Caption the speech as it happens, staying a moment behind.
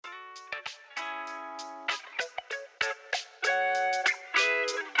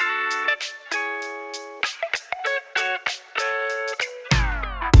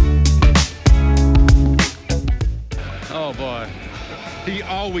He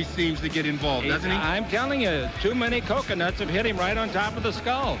always seems to get involved, doesn't he? I'm telling you, too many coconuts have hit him right on top of the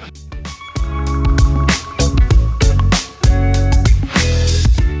skull.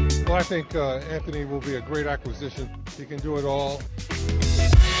 Well, I think Anthony will be a great acquisition. He can do it all.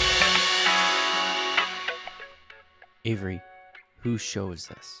 Avery, whose show is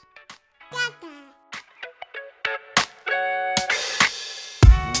this?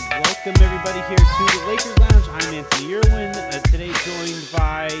 Welcome everybody here to the Lakers Lounge. I'm Anthony Irwin. Today joined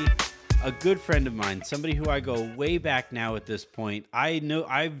by a good friend of mine, somebody who I go way back now at this point.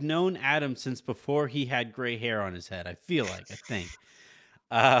 I've known Adam since before he had gray hair on his head. I think.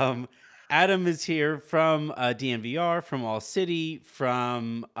 Adam is here from DNVR, from All City,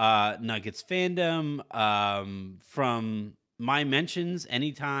 from Nuggets fandom, from my mentions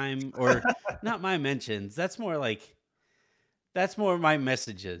anytime, or not my mentions. That's more my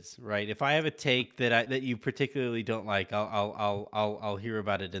messages, right? If I have a take that you particularly don't like, I'll hear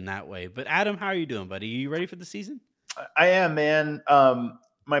about it in that way. But Adam, how are you doing, buddy? Are you ready for the season? I am, man.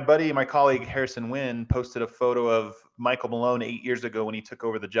 My colleague Harrison Wynn posted a photo of Michael Malone 8 years ago when he took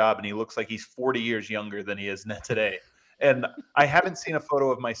over the job, and he looks like he's 40 years younger than he is today. And I haven't seen a photo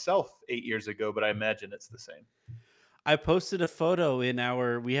of myself 8 years ago, but I imagine it's the same. I posted a photo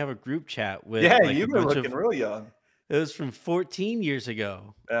we have a group chat with. Yeah, you've been looking real young. It was from 14 years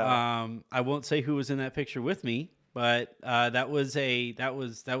ago. Yeah. I won't say who was in that picture with me, but that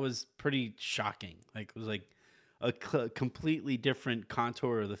was pretty shocking. Like, it was like a completely different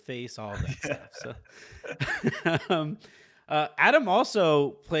contour of the face, all that stuff. So, Adam also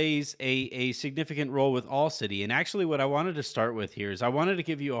plays a significant role with All City. And actually, what I wanted to start with here is I wanted to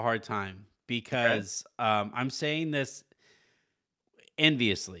give you a hard time because I'm saying this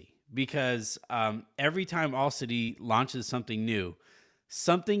enviously. Because every time All City launches something new,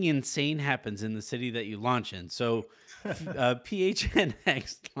 something insane happens in the city that you launch in. So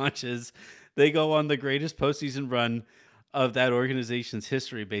PHNX launches, they go on the greatest postseason run of that organization's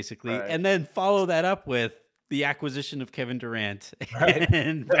history, basically, Right. and then follow that up with the acquisition of Kevin Durant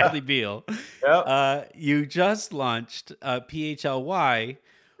and Bradley Beal. Yep. You just launched PHLY,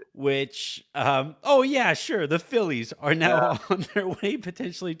 which, the Phillies are now on their way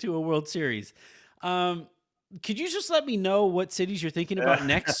potentially to a World Series. Could you just let me know what cities you're thinking about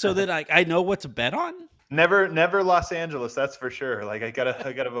next so that I know what to bet on? Never Los Angeles, that's for sure. Like, I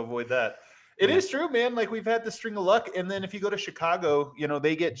gotta avoid that. It is true, man. Like, we've had the string of luck, and then if you go to Chicago,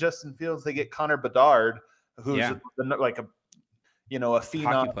 they get Justin Fields, they get Connor Bedard, who's a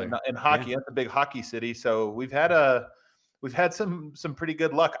phenom in hockey. Yeah. That's a big hockey city. So we've had some pretty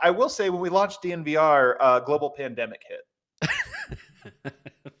good luck. I will say, when we launched DNVR, global pandemic hit.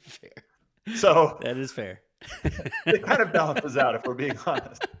 Fair. So that is fair. It kind of balances out, if we're being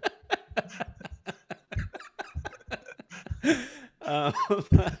honest.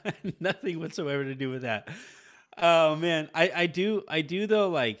 Nothing whatsoever to do with that. Oh man, I do though.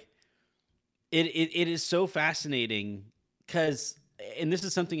 Like, it is so fascinating because, and this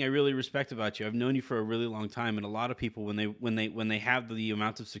is something I really respect about you. I've known you for a really long time, and a lot of people, when they have the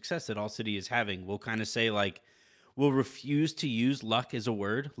amount of success that All City is having, will kind of say, like, will refuse to use luck as a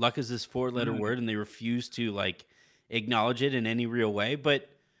word. Luck is this 4-letter word, and they refuse to, like, acknowledge it in any real way. But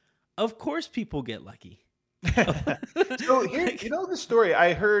of course, people get lucky. So here, the story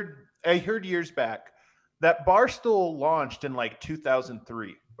I heard years back that Barstool launched in like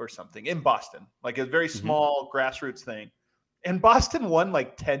 2003 or something in Boston, like a very small grassroots thing. And Boston won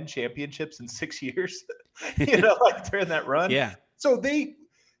like 10 championships in 6 years, like during that run. Yeah. So they,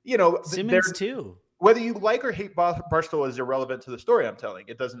 Simmons too. Whether you like or hate Barstool is irrelevant to the story I'm telling.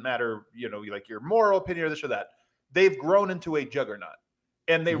 It doesn't matter, like your moral opinion or this or that. They've grown into a juggernaut.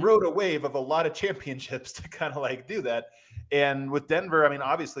 And they rode a wave of a lot of championships to kind of like do that. And with Denver,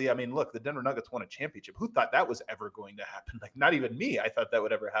 look, the Denver Nuggets won a championship. Who thought that was ever going to happen? Like, not even me. I thought that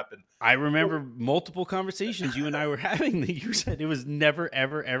would ever happen. I remember multiple conversations you and I were having that you said it was never,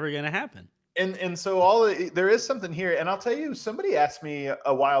 ever, ever going to happen. And so there is something here. And I'll tell you, somebody asked me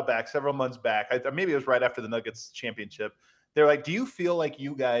a while back, several months back, maybe it was right after the Nuggets championship. They're like, do you feel like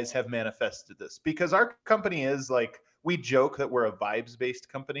you guys have manifested this? Because our company is like, we joke that we're a vibes-based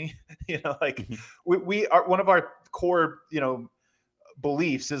company. We are, one of our core,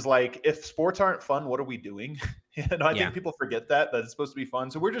 beliefs is like, if sports aren't fun, what are we doing? I think people forget that it's supposed to be fun.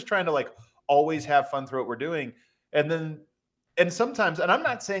 So we're just trying to like always have fun through what we're doing. And sometimes, and I'm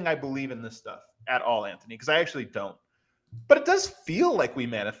not saying I believe in this stuff at all, Anthony, because I actually don't. But it does feel like we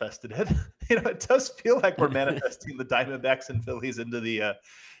manifested it. It does feel like we're manifesting the Diamondbacks and Phillies into the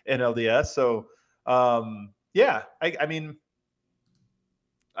NLDS. So, I mean,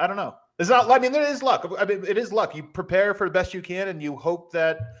 I don't know. It's not. I mean, there is luck. I mean, it is luck. You prepare for the best you can, and you hope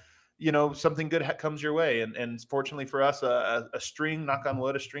that something good comes your way. And fortunately for us, a string, knock on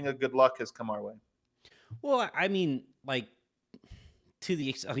wood, a string of good luck has come our way. Well, I mean, like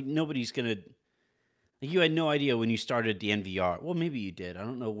nobody's gonna. You had no idea when you started the NVR. Well, maybe you did. I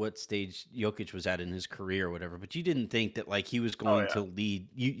don't know what stage Jokic was at in his career or whatever, but you didn't think that he was going to lead.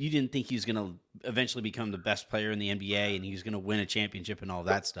 You didn't think he was going to eventually become the best player in the NBA and he was going to win a championship and all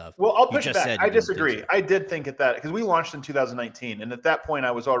that stuff. Well, I'll push back. I disagree. So. I did think at that because we launched in 2019, and at that point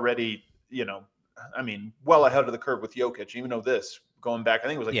I was already, well ahead of the curve with Jokic. Even though going back, I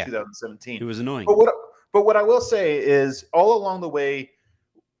think it was 2017. It was annoying. But what I will say is, all along the way,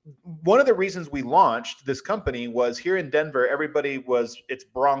 one of the reasons we launched this company was here in Denver, it's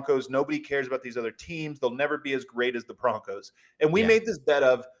Broncos. Nobody cares about these other teams. They'll never be as great as the Broncos. And we made this bet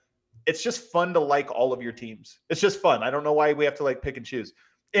of, it's just fun to like all of your teams. It's just fun. I don't know why we have to pick and choose.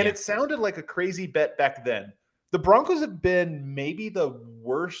 And it sounded like a crazy bet back then. The Broncos have been maybe the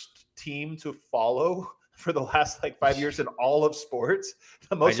worst team to follow for the last 5 years in all of sports.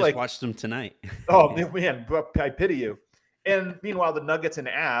 I just watched them tonight. Oh man, I pity you. And meanwhile, the Nuggets and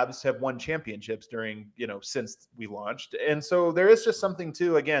Abs have won championships since we launched. And so there is just something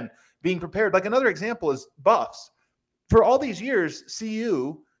to, again, being prepared. Another example is Buffs. For all these years,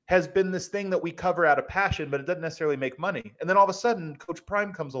 CU has been this thing that we cover out of passion, but it doesn't necessarily make money. And then all of a sudden, Coach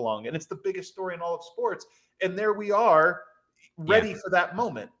Prime comes along, and it's the biggest story in all of sports. And there we are, ready for that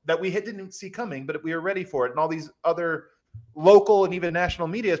moment that we didn't see coming, but we were ready for it. And all these other local and even national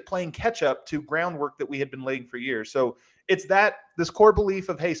media is playing catch up to groundwork that we had been laying for years. So it's this core belief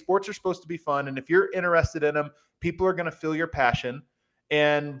of, hey, sports are supposed to be fun. And if you're interested in them, people are going to feel your passion.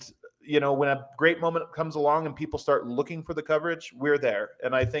 And, when a great moment comes along and people start looking for the coverage, we're there.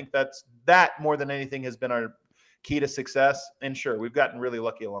 And I think that more than anything has been our key to success. And sure, we've gotten really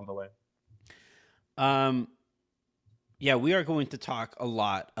lucky along the way. Yeah, we are going to talk a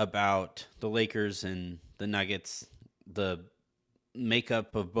lot about the Lakers and the Nuggets, the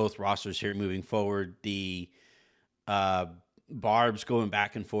makeup of both rosters here moving forward, the barbs going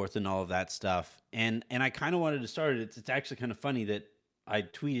back and forth and all of that stuff. And I kind of wanted to start it. It's actually kind of funny that I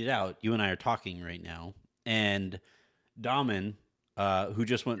tweeted out, you and I are talking right now, and Daman, who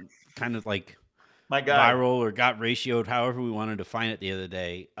just went kind of my guy, viral or got ratioed, however we wanted to find it the other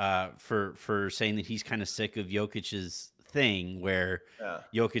day, for saying that he's kind of sick of Jokic's thing where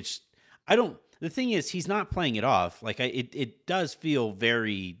Jokic, the thing is, he's not playing it off. It does feel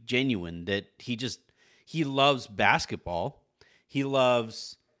very genuine that he loves basketball. He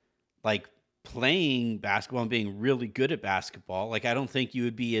loves playing basketball and being really good at basketball. I don't think you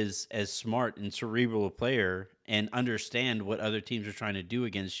would be as smart and cerebral a player and understand what other teams are trying to do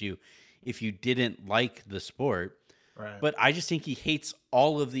against you if you didn't like the sport. Right. But I just think he hates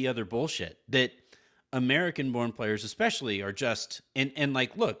all of the other bullshit that American-born players especially are just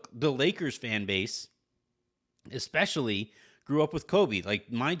look, the Lakers fan base especially grew up with Kobe.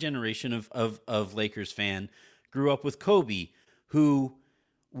 My generation of Lakers fan grew up with Kobe, who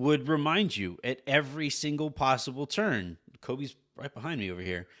would remind you at every single possible turn. Kobe's right behind me over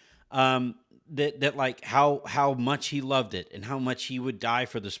here. That how much he loved it and how much he would die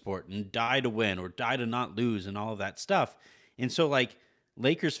for the sport and die to win or die to not lose and all of that stuff. And so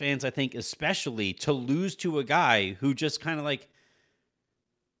Lakers fans, I think, especially to lose to a guy who just kind of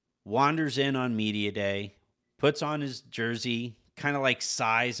wanders in on media day, puts on his jersey, kind of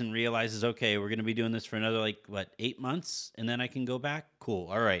sighs and realizes, okay, we're going to be doing this for another 8 months, and then I can go back. Cool.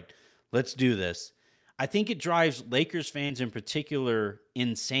 All right, let's do this. I think it drives Lakers fans in particular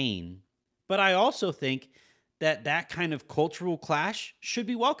insane, but I also think that kind of cultural clash should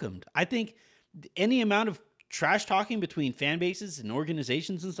be welcomed. I think any amount of trash talking between fan bases and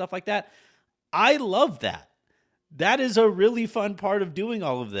organizations and stuff like that, I love that. That is a really fun part of doing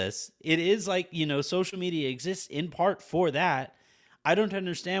all of this. It is social media exists in part for that. I don't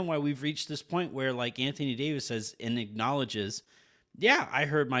understand why we've reached this point where Anthony Davis says and acknowledges, yeah, I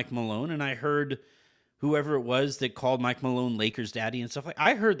heard Mike Malone and I heard whoever it was that called Mike Malone Lakers daddy and stuff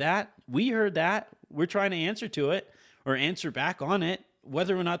I heard that. We heard that. We're trying to answer to it or answer back on it.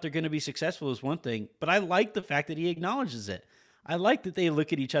 Whether or not they're going to be successful is one thing, but I like the fact that he acknowledges it. I like that they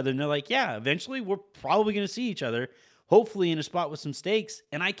look at each other and they're yeah, eventually we're probably going to see each other, hopefully in a spot with some stakes,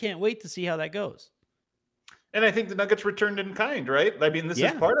 and I can't wait to see how that goes. And I think the Nuggets returned in kind, right? I mean, this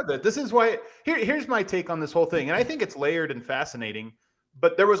is part of it. This is why here's my take on this whole thing. And I think it's layered and fascinating,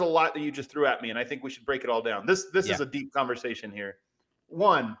 but there was a lot that you just threw at me, and I think we should break it all down. This is a deep conversation here.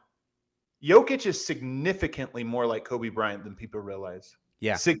 One, Jokic is significantly more like Kobe Bryant than people realize.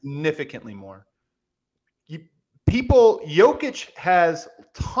 Yeah. Significantly more. Jokic has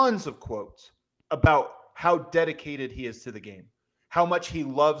tons of quotes about how dedicated he is to the game, how much he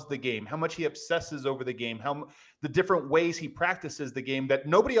loves the game, how much he obsesses over the game, the different ways he practices the game that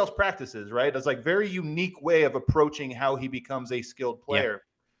nobody else practices, right? It's like very unique way of approaching how he becomes a skilled player. Yeah.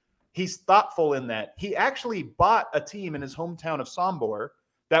 He's thoughtful in that. He actually bought a team in his hometown of Sombor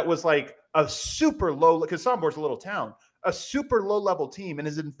that was like a super low, because Sombor's a little town, a super low level team, and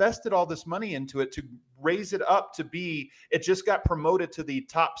has invested all this money into it to raise it up to be, it just got promoted to the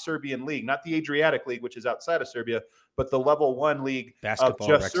top Serbian league, not the Adriatic League, which is outside of Serbia, but the level 1 league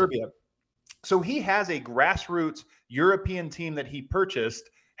Basketball of just Serbia. So he has a grassroots European team that he purchased,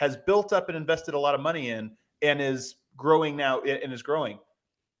 has built up and invested a lot of money in, and is growing now and is growing.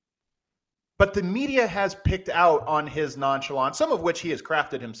 But the media has picked out on his nonchalance, some of which he has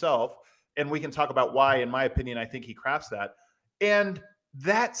crafted himself. And we can talk about why, in my opinion, I think he crafts that. And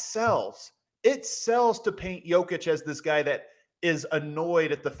that sells. It sells to paint Jokic as this guy that is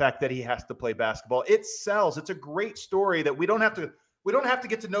annoyed at the fact that he has to play basketball. It sells. It's a great story that we don't have to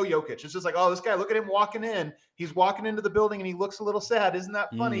get to know Jokic. It's just like, oh, this guy, look at him walking in. He's walking into the building and he looks a little sad. Isn't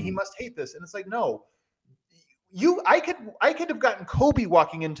that funny? He must hate this. And it's like, no. I could have gotten Kobe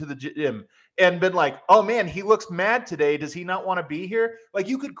walking into the gym and been like, oh man, he looks mad today. Does he not want to be here? Like,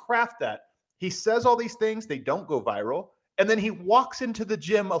 you could craft that. He says all these things, they don't go viral. And then he walks into the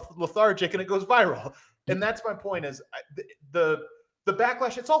gym lethargic and it goes viral. And that's my point, is the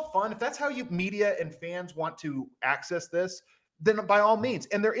backlash. It's all fun. If that's how media and fans want to access this, then by all means.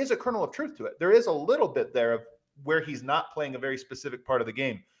 And there is a kernel of truth to it. There is a little bit there of where he's not playing a very specific part of the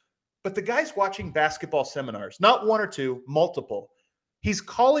game. But the guy's watching basketball seminars, not one or two, multiple. He's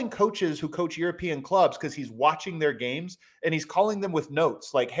calling coaches who coach European clubs because he's watching their games, and he's calling them with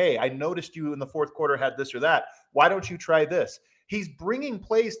notes like, hey, I noticed you in the fourth quarter had this or that. Why don't you try this? He's bringing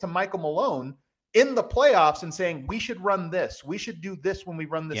plays to Michael Malone in the playoffs and saying, we should run this. We should do this when we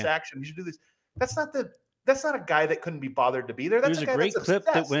run this action. We should do this. That's not a guy that couldn't be bothered to be there. That's There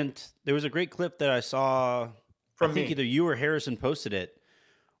was a great clip that I saw from, I think either you or Harrison posted it,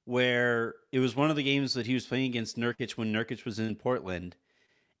 where it was one of the games that he was playing against Nurkic when Nurkic was in Portland,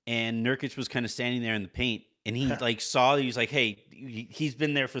 and Nurkic was kind of standing there in the paint, and he he's like, hey, he's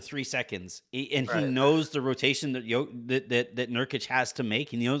been there for 3 seconds, and he knows the rotation that Nurkic has to make.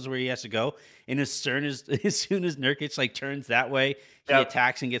 He knows where he has to go, and as soon as Nurkic turns that way, he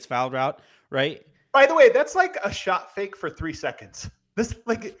attacks and gets fouled out. Right. By the way, that's like a shot fake for 3 seconds. This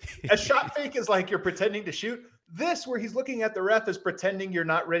a shot fake is like you're pretending to shoot. This, where he's looking at the ref, is pretending you're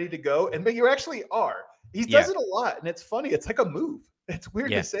not ready to go, but you actually are. He does it a lot, and it's funny. It's like a move. It's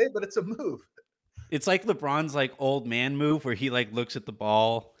weird to say, but it's a move. It's like LeBron's old man move, where he looks at the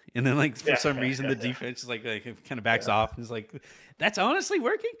ball, and then for some reason the defense is kind of backs off, and is like, that's honestly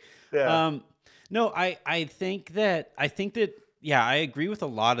working. Yeah. No, I think that I agree with a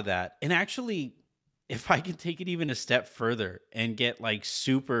lot of that, and actually, if I can take it even a step further and get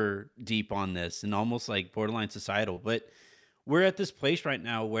super deep on this and almost borderline societal, but we're at this place right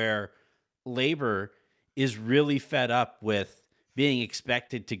now where labor is really fed up with being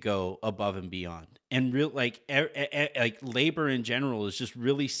expected to go above and beyond. And labor in general is just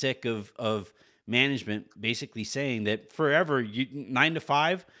really sick of management basically saying that forever 9 to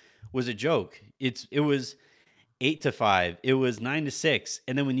 5 was a joke. It was 8 to 5. It was 9 to 6.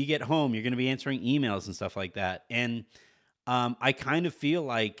 And then when you get home, you're going to be answering emails and stuff like that. And I kind of feel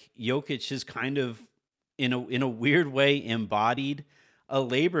like Jokic has kind of, in a weird way, embodied a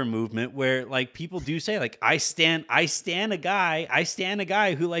labor movement where people do say I stand a guy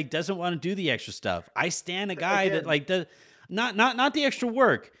who doesn't want to do the extra stuff. I stand a guy that does not the extra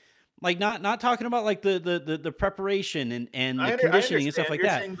work. Not talking about the preparation and the conditioning and stuff like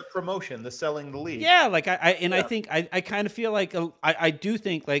that. You're saying the promotion, the selling the league. Yeah, I think I kind of feel I do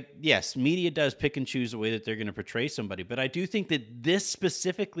think yes, media does pick and choose the way that they're going to portray somebody, but I do think that this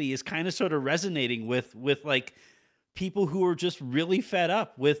specifically is kind of sort of resonating with people who are just really fed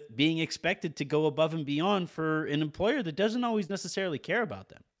up with being expected to go above and beyond for an employer that doesn't always necessarily care about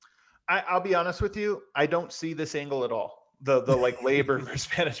them. I'll be honest with you, I don't see this angle at all. The labor versus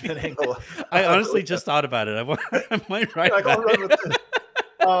management angle. I honestly just thought about it. I might write I'll run with this.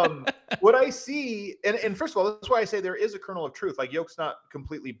 What I see, and first of all, that's why I say there is a kernel of truth. Yoke's not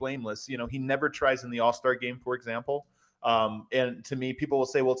completely blameless. He never tries in the All-Star game, for example. And to me, people will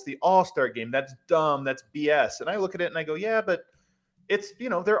say, well, it's the All-Star game. That's dumb. That's BS. And I look at it and I go, yeah, but it's,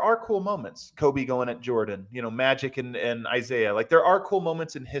 there are cool moments. Kobe going at Jordan, Magic and Isaiah. There are cool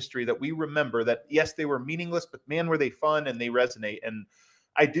moments in history that we remember that, yes, they were meaningless, but man, were they fun and they resonate. And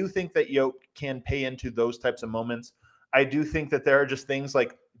I do think that Yoke can pay into those types of moments. I do think that there are just things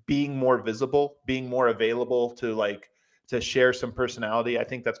like being more visible, being more available to share some personality. I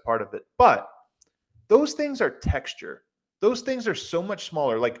think that's part of it. But those things are texture. Those things are so much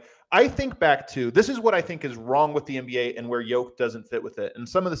smaller. Like, I think back to, this is what I think is wrong with the NBA and where Yoke doesn't fit with it. And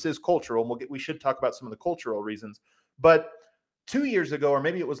some of this is cultural, and we should talk about some of the cultural reasons. But 2 years ago, or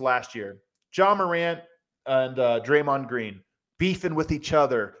maybe it was last year, Ja Morant and Draymond Green beefing with each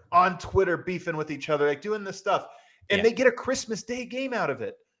other on Twitter, beefing with each other, like doing this stuff. And they get a Christmas Day game out of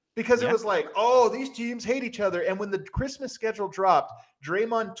it because it was like, oh, these teams hate each other. And when the Christmas schedule dropped,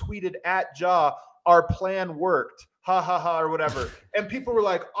 Draymond tweeted at Ja, our plan worked, ha, ha, ha, or whatever. And people were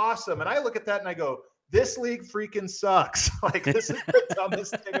like, awesome. And I look at that and I go, this league freaking sucks. Like, this is the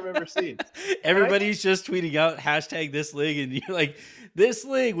dumbest thing I've ever seen. Everybody's just tweeting out hashtag this league, and you're like, this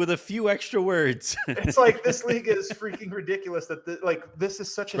league with a few extra words. It's like, this league is freaking ridiculous that this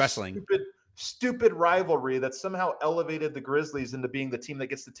is such a stupid rivalry that somehow elevated the Grizzlies into being the team that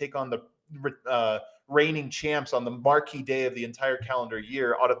gets to take on the reigning champs on the marquee day of the entire calendar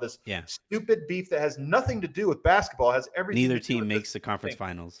year out of this stupid beef that has nothing to do with basketball, has everything. Neither team makes the conference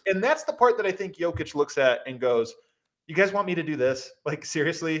finals. And that's the part that I think Jokic looks at and goes, you guys want me to do this? Like,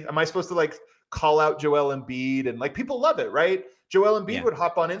 seriously? Am I supposed to like call out Joel Embiid? And like, people love it, right? Joel Embiid would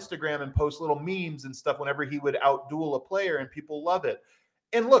hop on Instagram and post little memes and stuff whenever he would outduel a player, and people love it.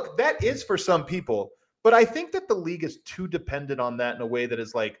 And look, that is for some people, but I think that the league is too dependent on that in a way that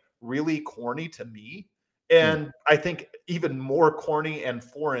is like really corny to me. And I think even more corny and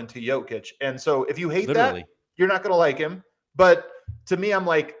foreign to Jokic. And so if you hate that, you're not going to like him. But to me, I'm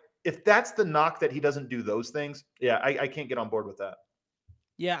like, if that's the knock that he doesn't do those things, I can't get on board with that.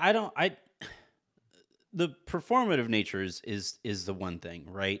 Yeah, the performative nature is the one thing,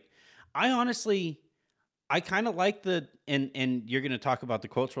 right? I kind of like and you're going to talk about the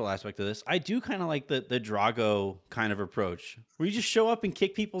cultural aspect of this. I do kind of like the Drago kind of approach where you just show up and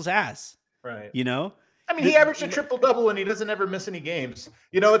kick people's ass. Right. You know? I mean, he averaged a triple-double and he doesn't ever miss any games.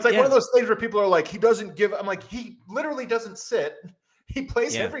 You know, it's like one of those things where people are like, he doesn't give. I'm like, he literally doesn't sit. He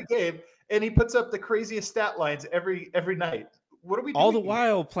plays every game and he puts up the craziest stat lines every night. What are we doing? All the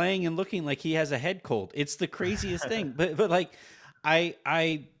while playing and looking like he has a head cold. It's the craziest thing. But like,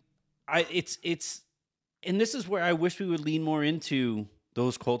 it's. And this is where I wish we would lean more into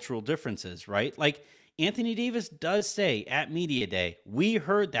those cultural differences, right? Like, Anthony Davis does say at Media Day, we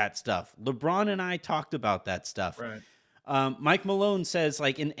heard that stuff. LeBron and I talked about that stuff. Right. Mike Malone says,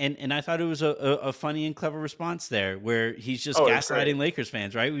 like, and I thought it was a funny and clever response there where he's just gaslighting Lakers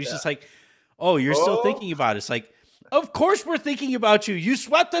fans, right? He's just like, oh, you're still thinking about it. It's like, of course we're thinking about you. You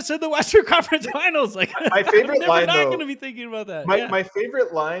swept us in the Western Conference Finals. Like, my favorite line, we're not going to be thinking about that. My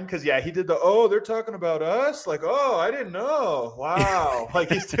favorite line, because he did they're talking about us. Like, oh, I didn't know. Wow.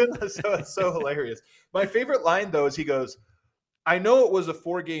 Like, he's doing this, so it's so hilarious. My favorite line though is he goes, I know it was a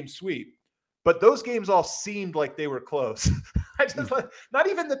 4-game sweep, but those games all seemed like they were close. I just like, not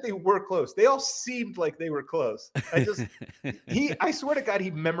even that they were close. They all seemed like they were close. I swear to God,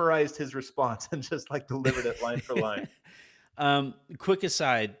 he memorized his response and just like delivered it line for line. Quick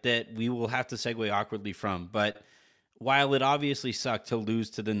aside that we will have to segue awkwardly from, but while it obviously sucked to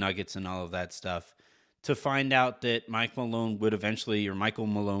lose to the Nuggets and all of that stuff, to find out that Michael Malone would eventually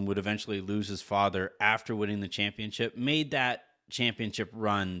lose his father after winning the championship made that championship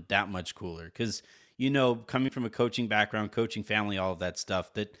run that much cooler. Because, coming from a coaching background, coaching family, all of that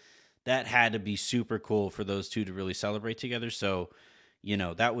stuff, that had to be super cool for those two to really celebrate together. So,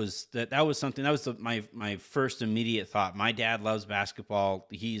 that was something. That was my first immediate thought. My dad loves basketball.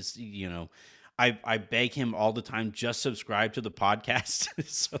 He's, I beg him all the time, just subscribe to the podcast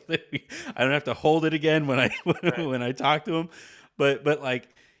so that I don't have to hold it again when I talk to him. But like,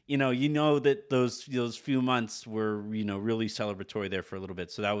 that those few months were, really celebratory there for a little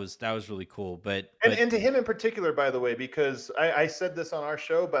bit. So that was really cool. But to him in particular, by the way, because I said this on our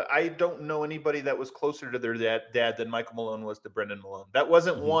show, but I don't know anybody that was closer to their dad than Michael Malone was to Brendan Malone. That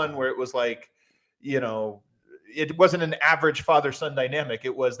wasn't one where it was like, it wasn't an average father-son dynamic.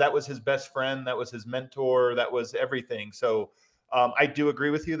 That was his best friend. That was his mentor. That was everything. So I do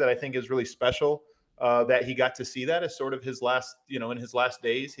agree with you that I think is really special. That he got to see that as sort of his last, in his last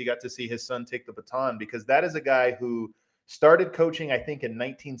days, he got to see his son take the baton, because that is a guy who started coaching, I think, in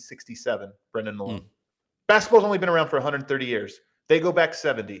 1967, Brendan Malone. Basketball's only been around for 130 years. They go back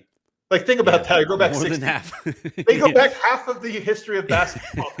 70. Like, think about that. Go back more 60. than half. They go back half of the history of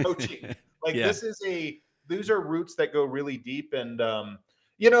basketball coaching. Like, these are roots that go really deep. And,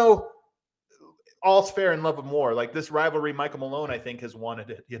 all's fair in love and war. Like, this rivalry, Michael Malone, I think, has wanted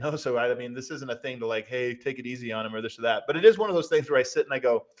it, So, I mean, this isn't a thing to like, hey, take it easy on him or this or that. But it is one of those things where I sit and I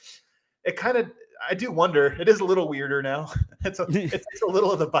go, I do wonder. It is a little weirder now. It's a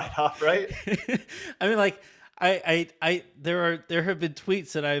little of the bite off, right? I mean, like, there have been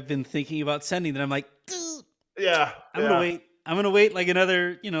tweets that I've been thinking about sending that I'm like, "Dude, Yeah. I'm gonna wait. I'm gonna wait like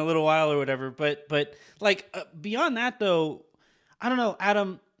another, little while or whatever. But like beyond that though, I don't know,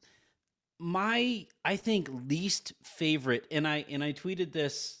 Adam. I think least favorite, and I tweeted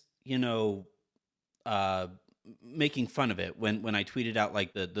this, uh, making fun of it when I tweeted out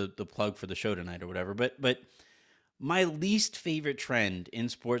like the plug for the show tonight or whatever. But my least favorite trend in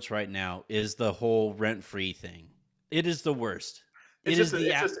sports right now is the whole rent-free thing. It is the worst.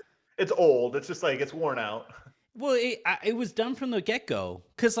 It's old. It's just like it's worn out. Well, it was done from the get-go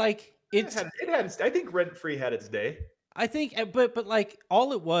because like It had. I think rent free had its day. I think, but like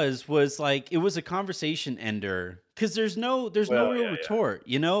all it was like it was a conversation ender because there's no real retort,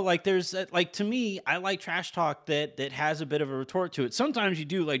 like there's like to me, I like trash talk that has a bit of a retort to it. Sometimes you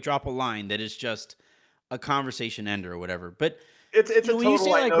do like drop a line that is just a conversation ender or whatever, but it's a when total, you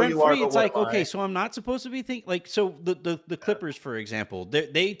say like rent free, it's like, okay, so I'm not supposed to be thinking like, so the Clippers, for example,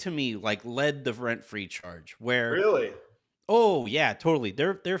 they to me like led the rent free charge where really. Oh yeah, totally.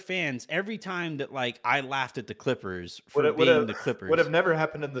 They're fans. Every time that like I laughed at the Clippers for being the Clippers, would have never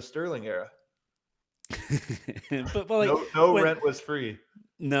happened in the Sterling era. but like no rent was free.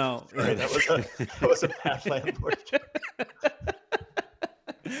 No, sorry, that was a bad landlord joke.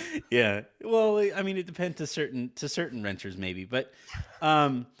 Yeah. Well, I mean, it depends to certain renters maybe, but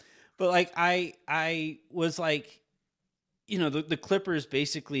like I was like. The Clippers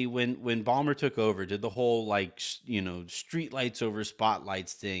basically when Ballmer took over did the whole like street lights over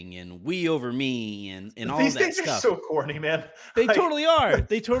spotlights thing and we over me and all These that things stuff. Are so corny, man. They totally are.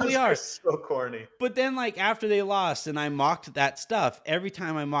 They totally are. So corny. But then like after they lost and I mocked that stuff, every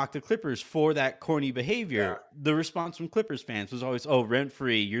time I mocked the Clippers for that corny behavior, the response from Clippers fans was always, "Oh, rent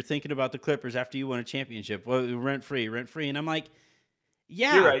free. You're thinking about the Clippers after you won a championship. Well, rent free." And I'm like,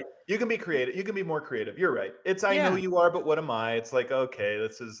 yeah. You're right. You can be creative. You can be more creative. You're right. It's I know you are, but what am I? It's like, okay,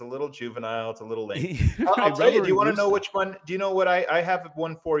 this is a little juvenile. It's a little lame. I'll tell you. Do you want to know which one? Do you know what I have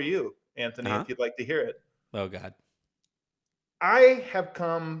one for you, Anthony? If you'd like to hear it. Oh God. I have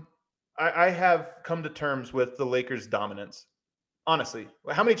come to terms with the Lakers' dominance. Honestly,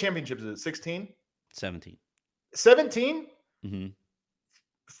 how many championships is it? 16? 17. 17? Mm-hmm.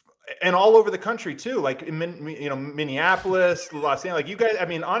 And all over the country too, like in Minneapolis, Los Angeles. Like you guys, I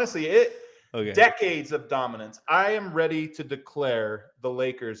mean, honestly, decades of dominance. I am ready to declare the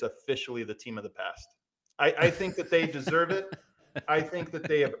Lakers officially the team of the past. I think that they deserve it. I think that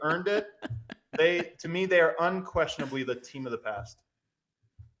they have earned it. To me, they are unquestionably the team of the past.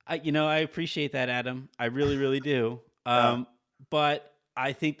 I appreciate that, Adam. I really, really do. But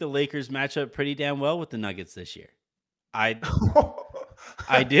I think the Lakers match up pretty damn well with the Nuggets this year.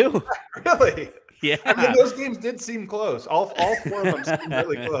 I do. Really? Yeah. I mean, those games did seem close. All four of them seemed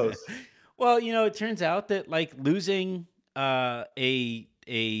really close. Well, it turns out that like losing a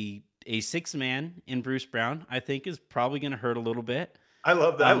sixth man in Bruce Brown, I think is probably going to hurt a little bit. I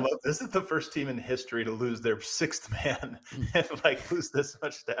love that. This is the first team in history to lose their sixth man and like lose this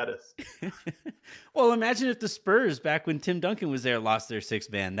much status. Well, imagine if the Spurs back when Tim Duncan was there lost their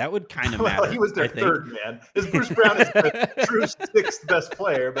sixth man. That would kind of matter. He was their third man. Bruce Brown is the true sixth best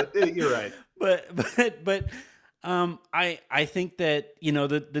player, but you're right. But I think that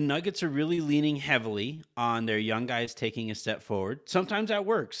the Nuggets are really leaning heavily on their young guys taking a step forward. Sometimes that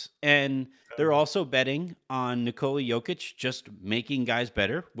works, and they're also betting on Nikola Jokic just making guys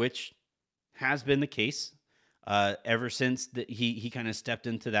better, which has been the case ever since he kind of stepped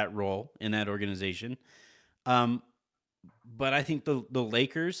into that role in that organization. But I think the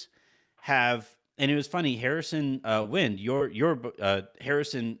Lakers have. And it was funny, Harrison Wind, your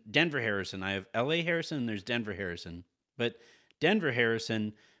Harrison, Denver Harrison. I have LA Harrison and there's Denver Harrison. But Denver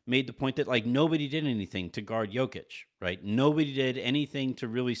Harrison made the point that like nobody did anything to guard Jokic, right? Nobody did anything to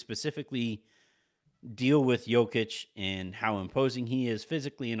really specifically deal with Jokic and how imposing he is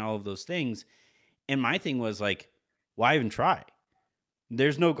physically and all of those things. And my thing was like, why even try?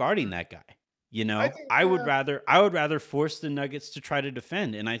 There's no guarding that guy. I would rather force the Nuggets to try to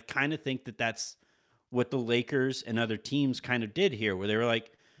defend. And I kind of think that that's what the Lakers and other teams kind of did here, where they were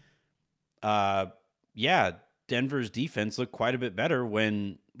like, Denver's defense looked quite a bit better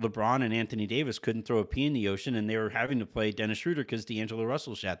when LeBron and Anthony Davis couldn't throw a pea in the ocean and they were having to play Dennis Schroeder because D'Angelo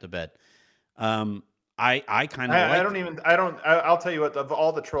Russell shat the bed. I'll tell you what, of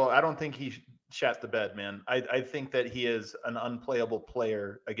all the troll, I don't think he shat the bed, man. I think that he is an unplayable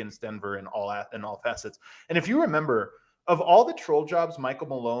player against Denver in all facets. And if you remember, of all the troll jobs Michael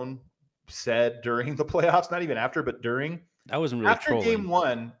Malone said during the playoffs, not even after, but during, That wasn't really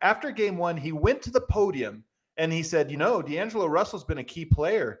trolling. After game one, he went to the podium and he said, D'Angelo Russell's been a key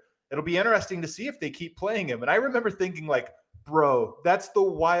player. It'll be interesting to see if they keep playing him. And I remember thinking like, bro, that's the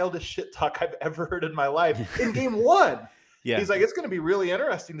wildest shit talk I've ever heard in my life in game one. Yeah. He's like, it's going to be really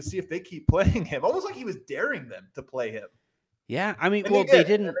interesting to see if they keep playing him. Almost like he was daring them to play him. Yeah. I mean, And they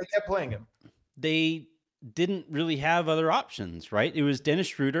didn't. They kept playing him. They didn't really have other options, right? It was Dennis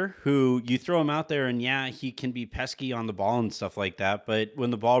Schroeder, who you throw him out there and yeah, he can be pesky on the ball and stuff like that. But when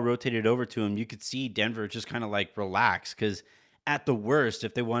the ball rotated over to him, you could see Denver just kind of like relax, because at the worst,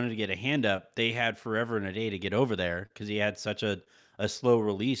 if they wanted to get a hand up, they had forever and a day to get over there because he had such a slow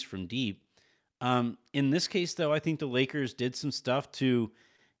release from deep. In this case, though, I think the Lakers did some stuff to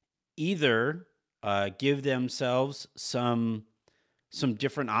either give themselves some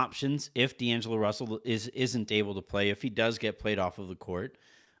different options if D'Angelo Russell isn't able to play. If he does get played off of the court,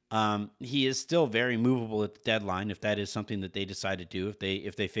 he is still very movable at the deadline if that is something that they decide to do,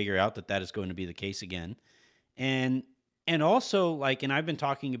 if they figure out that is going to be the case again. And also, like, and I've been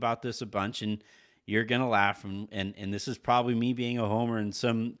talking about this a bunch, and you're going to laugh, and this is probably me being a homer and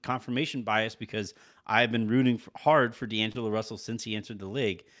some confirmation bias because I've been rooting hard for D'Angelo Russell since he entered the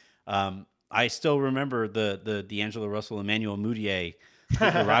league. I still remember the D'Angelo Russell, Emmanuel Mudiay,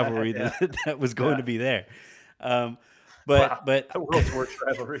 the rivalry that was going to be there. But the world's worst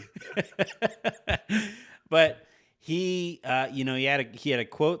rivalry. But he had a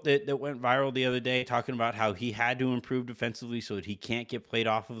quote that went viral the other day talking about how he had to improve defensively so that he can't get played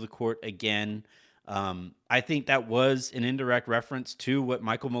off of the court again. I think that was an indirect reference to what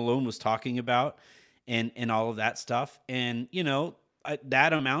Michael Malone was talking about and all of that stuff. And,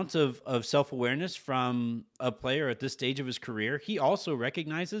 that amount of self-awareness from a player at this stage of his career, he also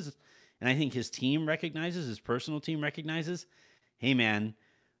recognizes, and I think his team recognizes, his personal team recognizes, hey, man,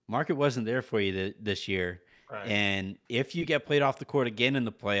 market wasn't there for you this year. Right. And if you get played off the court again in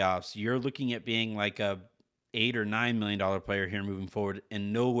the playoffs, you're looking at being like a $8 or $9 million player here moving forward,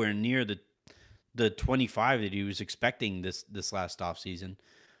 and nowhere near the 25 that he was expecting this last offseason.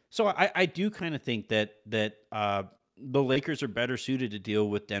 So I do kind of think that the Lakers are better suited to deal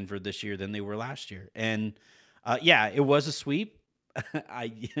with Denver this year than they were last year. And it was a sweep.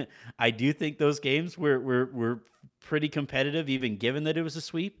 I do think those games were pretty competitive, even given that it was a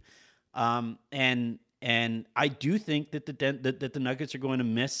sweep. And I do think that the Nuggets are going to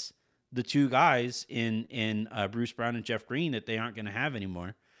miss the two guys in Bruce Brown and Jeff Green that they aren't going to have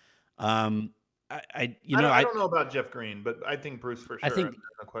anymore. I don't know about Jeff Green, but I think Bruce for sure. I think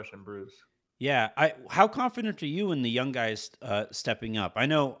no question, Bruce. Yeah. How confident are you in the young guys stepping up? I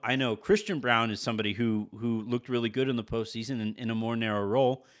know Christian Brown is somebody who looked really good in the postseason in a more narrow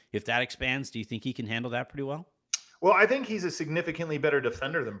role. If that expands, do you think he can handle that pretty well? Well, I think he's a significantly better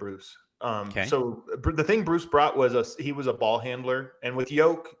defender than Bruce. Okay. So the thing Bruce brought was he was a ball handler, and with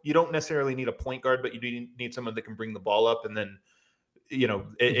Yoke, you don't necessarily need a point guard, but you do need someone that can bring the ball up, and then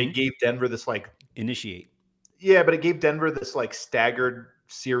it gave Denver this like initiate. Yeah, but it gave Denver this like staggered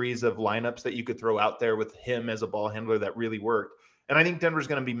series of lineups that you could throw out there with him as a ball handler that really worked. And I think Denver's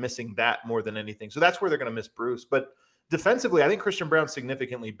going to be missing that more than anything. So that's where they're going to miss Bruce. But defensively, I think Christian Brown's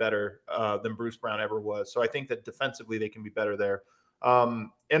significantly better than Bruce Brown ever was. So I think that defensively they can be better there. And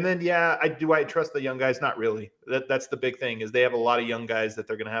then, I trust the young guys? Not really. That's the big thing is they have a lot of young guys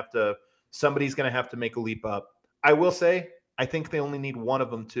that somebody's going to have to make a leap up. I will say, I think they only need one of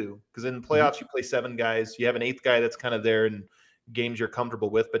them too, because in the playoffs, you play 7 guys. You have an 8th guy that's kind of there and games you're comfortable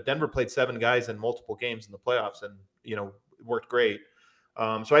with, but Denver played 7 guys in multiple games in the playoffs and, it worked great.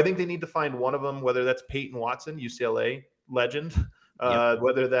 So I think they need to find one of them, whether that's Peyton Watson, UCLA legend,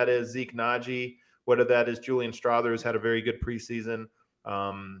 whether that is Zeke Naji, whether that is Julian Strawther, who's had a very good preseason.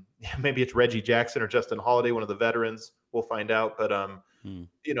 Maybe it's Reggie Jackson or Justin Holiday, one of the veterans. We'll find out. But, I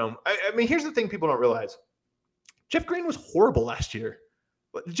mean, here's the thing people don't realize. Jeff Green was horrible last year.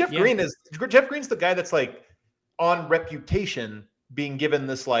 Jeff Green's the guy that's like, on reputation being given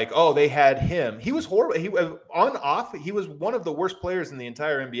this like, oh, they had him. He was horrible. He was he was one of the worst players in the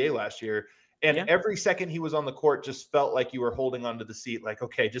entire NBA last year. And every second he was on the court just felt like you were holding onto the seat. Like,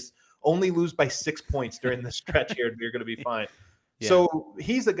 okay, just only lose by 6 points during this stretch here and you're going to be fine. Yeah. So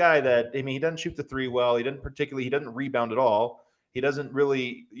he's a guy that, he doesn't shoot the 3 well. He doesn't rebound at all. He doesn't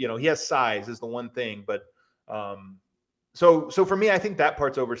really, he has size is the one thing, but so for me, I think that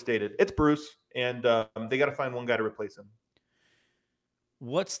part's overstated. It's Bruce, and they got to find one guy to replace him.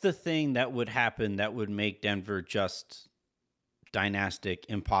 What's the thing that would happen that would make Denver just dynastic,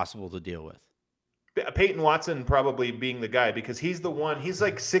 impossible to deal with? Peyton Watson probably being the guy because he's the one. He's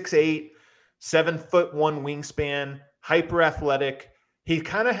like 6'8", 7'1" wingspan, hyper athletic. he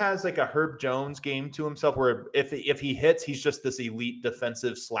kind of has like a Herb Jones game to himself, where if he hits, he's just this elite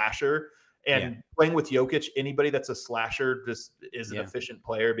defensive slasher. And playing with Jokic, anybody that's a slasher just is an efficient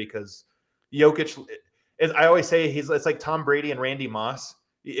player, because Jokic, I always say it's like Tom Brady and Randy Moss.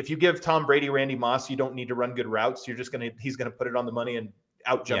 If you give Tom Brady Randy Moss, you don't need to run good routes. He's gonna put it on the money and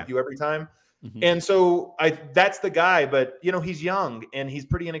out jump you every time. And so that's the guy, but he's young and he's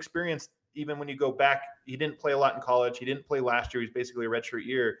pretty inexperienced. Even when you go back, he didn't play a lot in college. He didn't play last year. He's basically a redshirt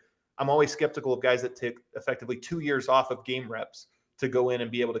year. I'm always skeptical of guys that take effectively 2 years off of game reps to go in and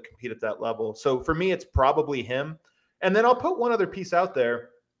be able to compete at that level. So for me, it's probably him. And then I'll put one other piece out there.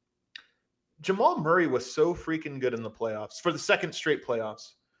 Jamal Murray was so freaking good in the playoffs, for the second straight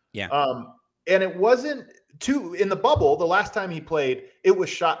playoffs. Yeah. And it wasn't in the bubble. The last time he played, it was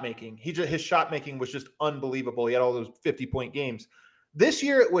shot making. His shot making was just unbelievable. He had all those 50-point games. This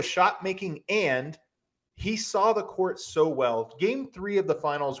year, it was shot making, and he saw the court so well. Game 3 of the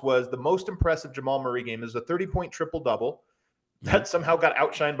finals was the most impressive Jamal Murray game. It was a 30-point triple-double that somehow got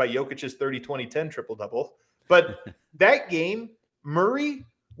outshined by Jokic's 30-20-10 triple-double. But that game, Murray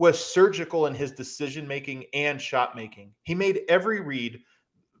was surgical in his decision-making and shot-making. He made every read.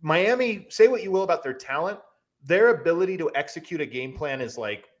 Miami, say what you will about their talent, their ability to execute a game plan is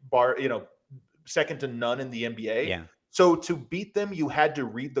like second to none in the NBA. Yeah. So to beat them, you had to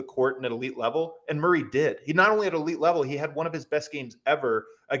read the court at an elite level, and Murray did. He not only at elite level, he had one of his best games ever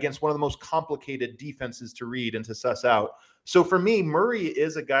against one of the most complicated defenses to read and to suss out. So for me, Murray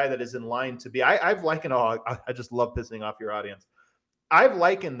is a guy that is in line to be. I've likened. I just love pissing off your audience. I've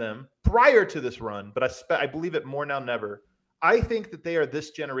likened them prior to this run, but I believe it more now than ever. I think that they are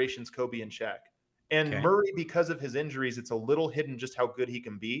this generation's Kobe and Shaq. And Murray, because of his injuries, it's a little hidden just how good he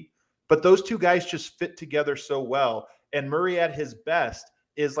can be. But those two guys just fit together so well. And Murray at his best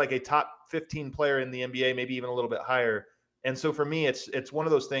is like a top 15 player in the NBA, maybe even a little bit higher. And so for me, it's one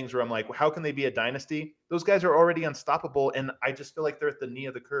of those things where I'm like, well, how can they be a dynasty? Those guys are already unstoppable, and I just feel like they're at the knee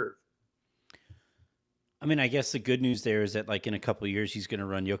of the curve. I mean, I guess the good news there is that like in a couple of years, he's going to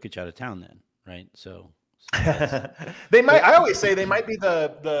run Jokic out of town then, right? So they might. I always say they might be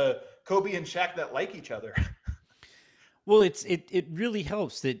the Kobe and Shaq that like each other. Well, it really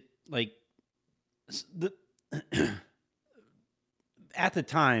helps that like at the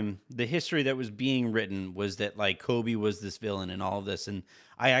time, the history that was being written was that like Kobe was this villain and all of this. And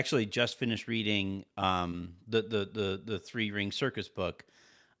I actually just finished reading the 3 Ring Circus book.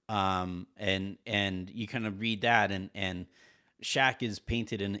 And you kind of read that and Shaq is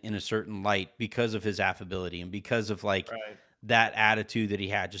painted in a certain light because of his affability and because of like that attitude that he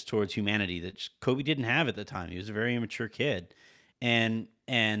had just towards humanity that Kobe didn't have at the time. He was a very immature kid. And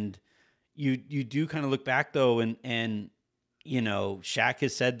you do kind of look back though, and Shaq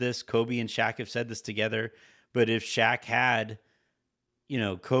has said this, Kobe and Shaq have said this together, but if Shaq had,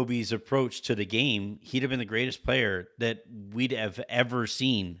 Kobe's approach to the game, he'd have been the greatest player that we'd have ever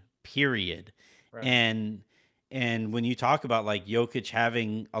seen, period. Right. And when you talk about like Jokic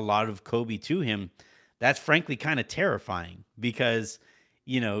having a lot of Kobe to him, that's frankly kind of terrifying because,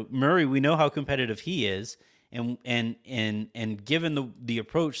 Murray, we know how competitive he is. And given the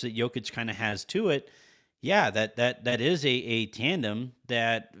approach that Jokic kind of has to it, yeah, that is a tandem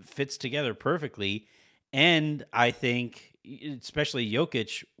that fits together perfectly. And I think especially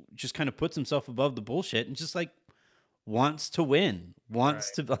Jokic just kind of puts himself above the bullshit and just like wants to win,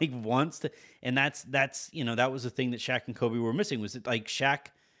 wants to, and that's, that was the thing that Shaq and Kobe were missing, was that like Shaq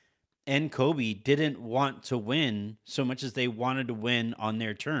and Kobe didn't want to win so much as they wanted to win on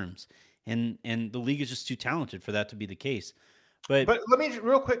their terms. And the league is just too talented for that to be the case. But let me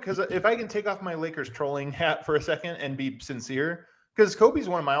real quick, because if I can take off my Lakers trolling hat for a second and be sincere, because Kobe's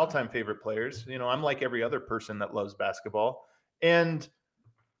one of my all-time favorite players. I'm like every other person that loves basketball. And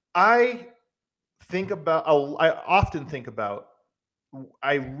I often think about,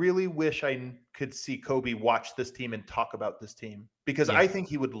 I really wish I could see Kobe watch this team and talk about this team, because I think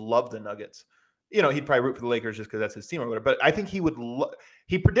he would love the Nuggets. He'd probably root for the Lakers just because that's his team or whatever. But I think he would.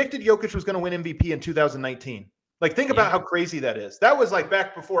 He predicted Jokic was going to win MVP in 2019. Like, think about how crazy that is. That was like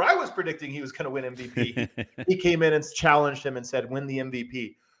back before I was predicting he was going to win MVP. He came in and challenged him and said, "Win the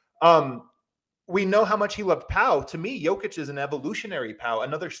MVP." We know how much he loved Pau. To me, Jokic is an evolutionary Pau,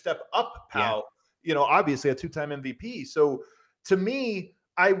 another step up Pau. Yeah. Obviously a 2-time MVP. So to me,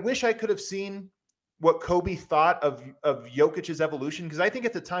 I wish I could have seen what Kobe thought of Jokic's evolution, because I think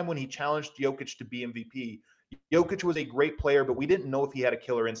at the time when he challenged Jokic to be MVP, Jokic was a great player, but we didn't know if he had a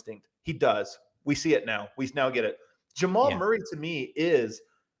killer instinct. He does. We see it now. We now get it. Jamal Murray, to me, is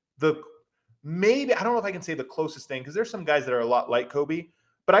maybe, I don't know if I can say the closest thing, because there's some guys that are a lot like Kobe,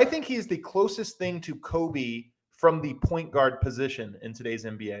 but I think he's the closest thing to Kobe from the point guard position in today's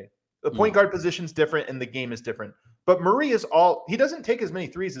NBA. The point guard position's different and the game is different. But Murray he doesn't take as many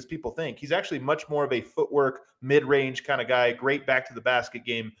threes as people think. He's actually much more of a footwork, mid-range kind of guy, great back to the basket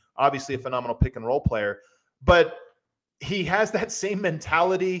game, obviously a phenomenal pick and roll player. But he has that same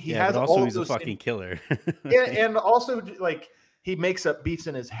mentality. He has but also all he's those a fucking killer. and also like he makes up beats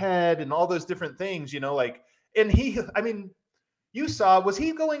in his head and all those different things, and you saw, was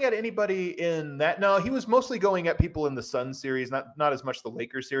he going at anybody in that? No, he was mostly going at people in the Sun series, not as much the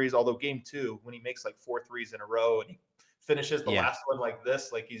Lakers series, although game 2, when he makes like 4 threes in a row and he finishes the last one like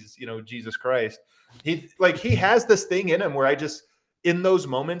this, like he's, Jesus Christ. He has this thing in him where in those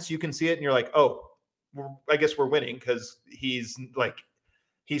moments you can see it and you're like, oh, I guess we're winning because he's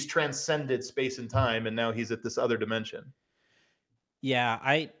transcended space and time and now he's at this other dimension. Yeah,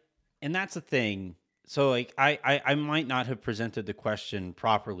 and that's the thing. So like I might not have presented the question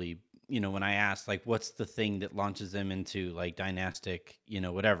properly, when I asked like what's the thing that launches them into like dynastic,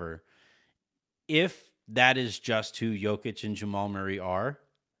 whatever. If that is just who Jokic and Jamal Murray are,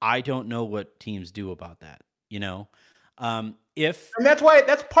 I don't know what teams do about that, and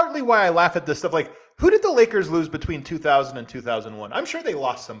that's partly why I laugh at this stuff. Like, who did the Lakers lose between 2000 and 2001? I'm sure they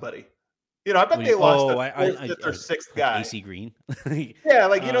lost somebody. I bet they lost a fifth or sixth guy. AC Green. Yeah,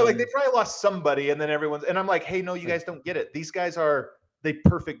 like they probably lost somebody, and then and I'm like, hey, no, you guys don't get it. These guys are the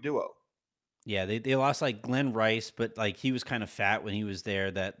perfect duo. Yeah, they lost like Glenn Rice, but like he was kind of fat when he was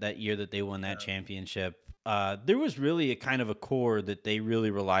there that year that they won that championship. There was really a kind of a core that they really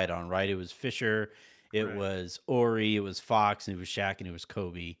relied on, right? It was Fisher, it was Ori, it was Fox, and it was Shaq, and it was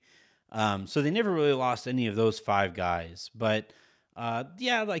Kobe. So they never really lost any of those 5 guys, but.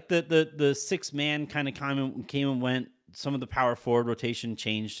 Like the 6-man kind of came and went. Some of the power forward rotation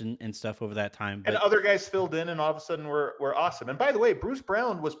changed and stuff over that time. But and other guys filled in, and all of a sudden we're awesome. And by the way, Bruce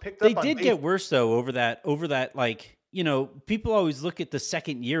Brown was picked up. They did get worse though over that. Like people always look at the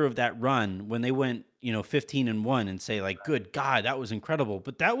second year of that run when they went 15-1 and say like, good God, that was incredible.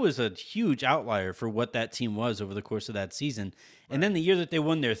 But that was a huge outlier for what that team was over the course of that season. And then the year that they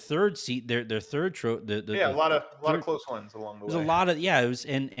won their third seat, their third trophy, a lot of close ones along the way. There's a lot of it was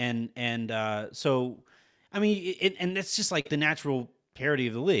so I mean and that's just like the natural parity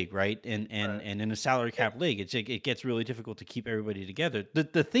of the league, right? And in a salary cap league, it gets really difficult to keep everybody together.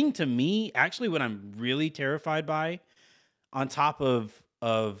 The thing to me, actually, what I'm really terrified by, on top of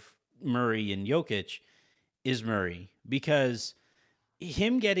Murray and Jokic, is Murray, because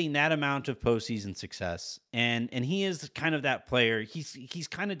him getting that amount of postseason success, and he is kind of that player. He's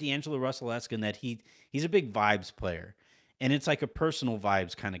kind of D'Angelo Russell-esque in that he's a big vibes player, and it's like a personal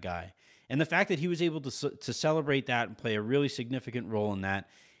vibes kind of guy. And the fact that he was able to celebrate that and play a really significant role in that,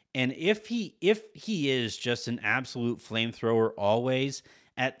 and if he is just an absolute flamethrower always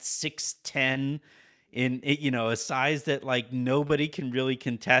at 6'10", in a size that like nobody can really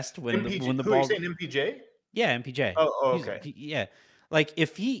contest when the ball. Who are you saying, MPJ? Yeah, MPJ. Oh, okay. Yeah. Like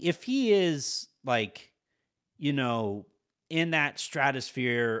if he is like, in that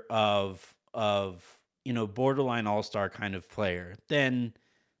stratosphere of borderline all-star kind of player, then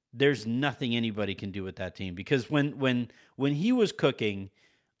there's nothing anybody can do with that team. Because when he was cooking,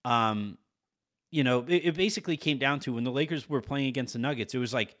 it basically came down to when the Lakers were playing against the Nuggets, it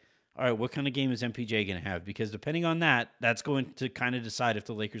was like, all right, what kind of game is MPJ going to have? Because depending on that, that's going to kind of decide if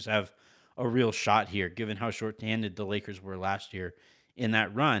the Lakers have a real shot here, given how short-handed the Lakers were last year in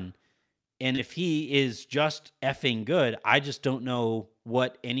that run. And if he is just effing good, I just don't know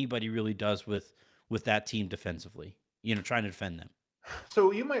what anybody really does with that team defensively, trying to defend them.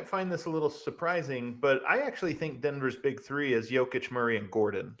 So you might find this a little surprising, but I actually think Denver's big 3 is Jokic, Murray, and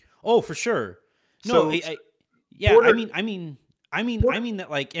Gordon. Oh, for sure. No, So Porter, I mean Porter- that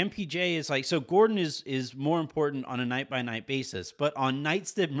like MPJ is like, so Gordon is more important on a night by night basis, but on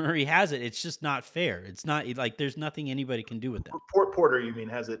nights that Murray has it, it's just not fair. It's not like there's nothing anybody can do with that. Porter, you mean,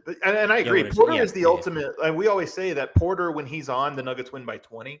 has it? But, and I agree. Porter is the ultimate. And we always say that Porter, when he's on, the Nuggets win by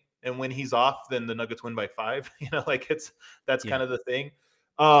 20, and when he's off, then the Nuggets win by 5. That's kind of the thing.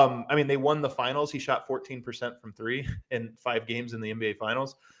 They won the finals. He shot 14% from 3 in 5 games in the NBA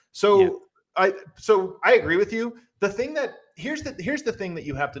Finals. So I agree with you. The thing that here's the thing that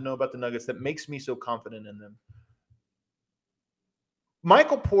you have to know about the Nuggets that makes me so confident in them.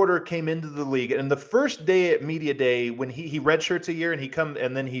 Michael Porter came into the league, and the first day at media day when he redshirts a year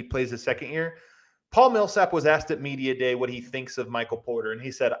and then he plays his second year. Paul Millsap was asked at media day what he thinks of Michael Porter, and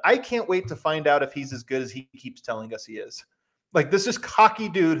he said, "I can't wait to find out if he's as good as he keeps telling us he is." Like, this is cocky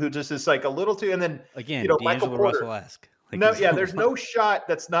dude who just is like a little too, and then again, Michael D'Angelo Porter. Russell-esque. There's no shot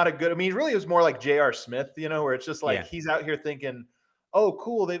that's not a good. I mean, really, it was more like J.R. Smith, where it's just like he's out here thinking, "Oh,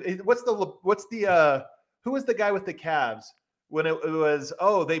 cool. What's the who was the guy with the Cavs when it was,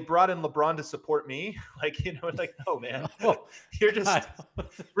 oh, they brought in LeBron to support me? Like, like, no, man. Oh, You're just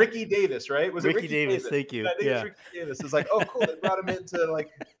Ricky Davis, right? Was it Ricky Davis? Thank you. I think it's Ricky Davis. It's like, oh, cool. They brought him in to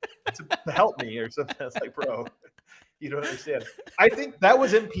help me or something. It's like, bro, you don't understand. I think that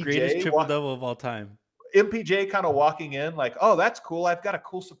was MPJ. Greatest triple-double of all time. MPJ kind of walking in like, oh, that's cool. I've got a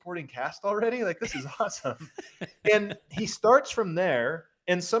cool supporting cast already. Like, this is awesome. And he starts from there.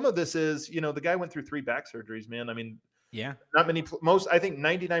 And some of this is, the guy went through 3 back surgeries, man. I mean, yeah, not many, I think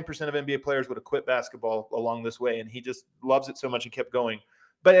 99% of NBA players would have quit basketball along this way. And he just loves it so much and kept going.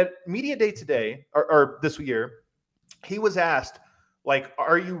 But at Media Day today, or this year, he was asked, like,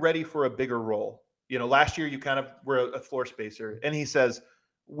 are you ready for a bigger role? Last year you kind of were a floor spacer. And he says,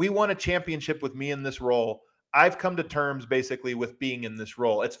 we won a championship with me in this role. I've come to terms basically with being in this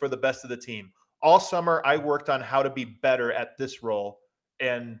role. It's for the best of the team. All summer, I worked on how to be better at this role,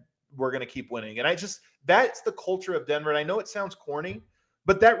 and we're going to keep winning. And that's the culture of Denver. And I know it sounds corny,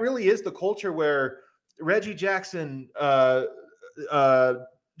 but that really is the culture where Reggie Jackson,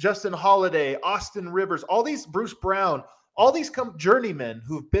 Justin Holiday, Austin Rivers, all these, Bruce Brown, all these journeymen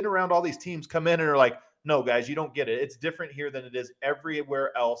who've been around all these teams come in and are like, no, guys, you don't get it. It's different here than it is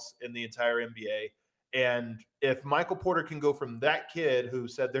everywhere else in the entire NBA. And if Michael Porter can go from that kid who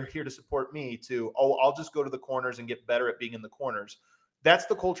said they're here to support me to, oh, I'll just go to the corners and get better at being in the corners, that's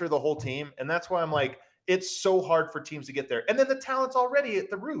the culture of the whole team. And that's why I'm like, it's so hard for teams to get there. And then the talent's already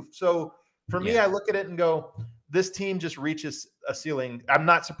at the roof. So for me, I look at it and go, this team just reaches a ceiling. I'm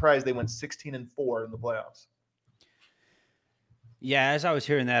not surprised they went 16-4 in the playoffs. Yeah, as I was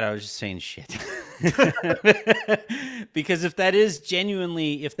hearing that, I was just saying shit. Because if that is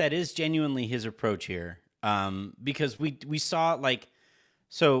genuinely his approach here, because we saw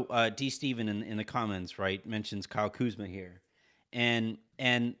D. Steven in the comments, right, mentions Kyle Kuzma here. And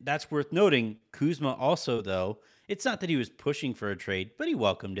that's worth noting. Kuzma also, though, it's not that he was pushing for a trade, but he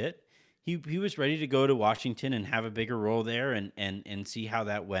welcomed it. He was ready to go to Washington and have a bigger role there and see how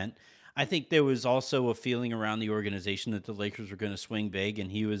that went. I think there was also a feeling around the organization that the Lakers were going to swing big, and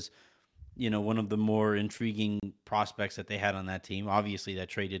he was, one of the more intriguing prospects that they had on that team. Obviously, that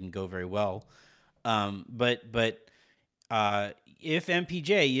trade didn't go very well. But if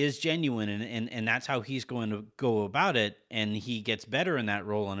MPJ is genuine and that's how he's going to go about it, and he gets better in that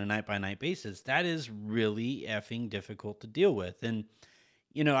role on a night-by-night basis, that is really effing difficult to deal with. And,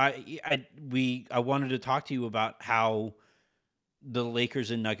 I wanted to talk to you about how the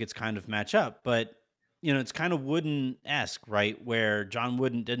Lakers and Nuggets kind of match up, but it's kind of Wooden-esque, right? Where John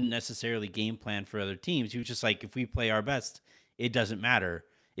Wooden didn't necessarily game plan for other teams. He was just like, if we play our best, it doesn't matter.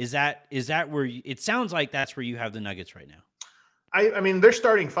 Is that where it sounds like that's where you have the Nuggets right now? I mean, they're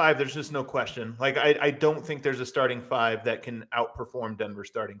starting 5. There's just no question. Like, I don't think there's a starting 5 that can outperform Denver's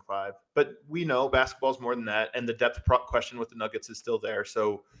starting 5. But we know basketball's more than that, and the depth question with the Nuggets is still there.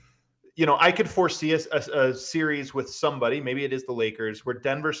 So, I could foresee a series with somebody, maybe it is the Lakers, where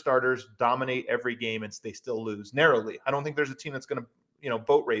Denver starters dominate every game and they still lose narrowly. I don't think there's a team that's going to,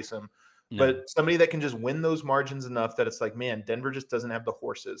 boat race them. No. But somebody that can just win those margins enough that it's like, man, Denver just doesn't have the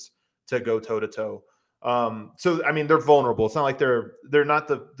horses to go toe-to-toe. So, I mean, they're vulnerable. It's not like they're not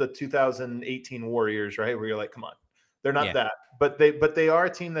the 2018 Warriors, right? Where you're like, come on, they're not that, but they are a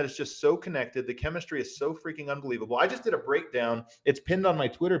team that is just so connected. The chemistry is so freaking unbelievable. I just did a breakdown. It's pinned on my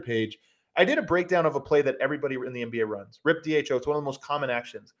Twitter page. I did a breakdown of a play that everybody in the NBA runs. Rip DHO. It's one of the most common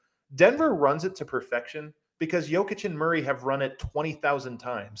actions. Denver runs it to perfection because Jokic and Murray have run it 20,000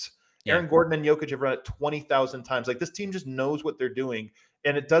 times. Yeah. Aaron Gordon and Jokic have run it 20,000 times. Like, this team just knows what they're doing.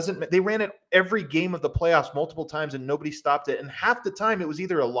 And they ran it every game of the playoffs multiple times and nobody stopped it. And half the time it was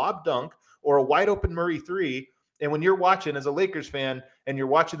either a lob dunk or a wide open Murray 3. And when you're watching as a Lakers fan and you're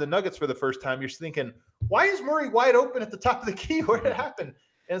watching the Nuggets for the first time, you're thinking, why is Murray wide open at the top of the key? Where did it happen?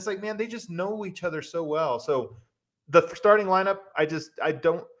 And it's like, man, they just know each other so well. So the starting lineup,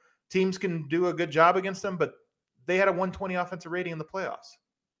 teams can do a good job against them, but they had a 120 offensive rating in the playoffs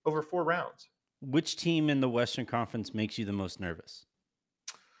over 4 rounds. Which team in the Western Conference makes you the most nervous?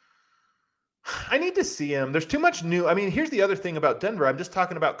 I need to see him. There's too much new. I mean, here's the other thing about Denver. I'm just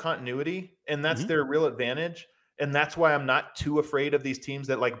talking about continuity, and that's their real advantage. And that's why I'm not too afraid of these teams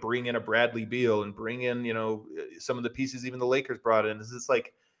that like bring in a Bradley Beal and bring in, some of the pieces even the Lakers brought in. It's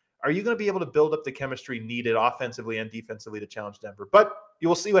like, are you going to be able to build up the chemistry needed offensively and defensively to challenge Denver? But you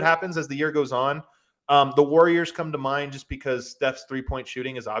will see what happens as the year goes on. The Warriors come to mind just because Steph's 3-point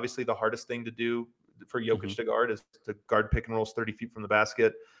shooting is obviously the hardest thing to do for Jokic to guard, is to guard pick and rolls 30 feet from the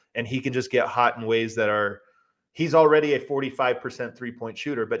basket. And he can just get hot in ways that are – he's already a 45% 3-point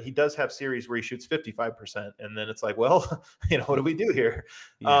shooter, but he does have series where he shoots 55%. And then it's like, well, what do we do here?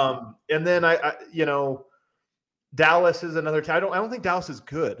 Yeah. And then, Dallas is another team. I don't think Dallas is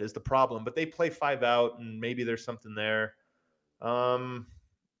good is the problem, but they play 5 out, and maybe there's something there. And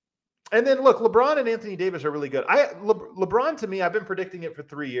then look, LeBron and Anthony Davis are really good. LeBron, to me, I've been predicting it for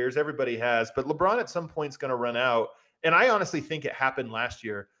 3 years. Everybody has, but LeBron at some point is going to run out. And I honestly think it happened last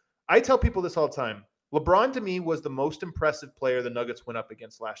year. I tell people this all the time. LeBron, to me, was the most impressive player the Nuggets went up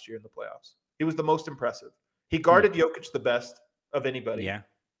against last year in the playoffs. He was the most impressive. He guarded Jokic the best of anybody. Yeah.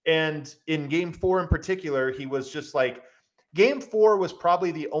 And in game 4 in particular, he was just like, game 4 was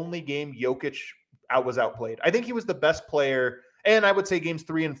probably the only game Jokic was outplayed. I think he was the best player. And I would say games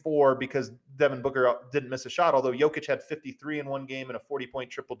 3 and 4, because Devin Booker didn't miss a shot, although Jokic had 53 in one game and a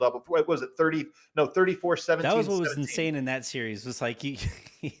 40-point triple-double. What was it, 34, 17, That was what 17. was insane in that series. It was like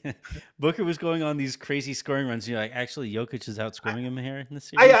Booker was going on these crazy scoring runs. You're like, actually, Jokic is outscoring him here in this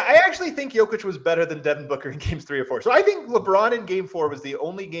series? I actually think Jokic was better than Devin Booker in games 3 or 4. So I think LeBron in game 4 was the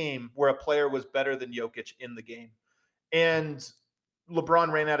only game where a player was better than Jokic in the game. And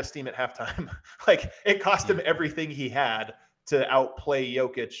LeBron ran out of steam at halftime. Like, it cost him everything he had to outplay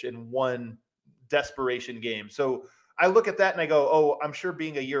Jokic in one desperation game. So I look at that and I go, oh, I'm sure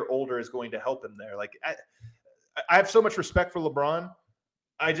being a year older is going to help him there. Like, I have so much respect for LeBron.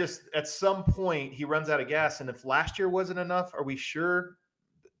 I just, at some point, he runs out of gas. And if last year wasn't enough, are we sure?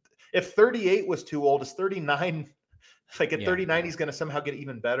 If 38 was too old, is 39, like at 39, he's going to somehow get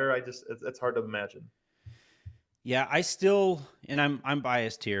even better? It's hard to imagine. Yeah, I still, and I'm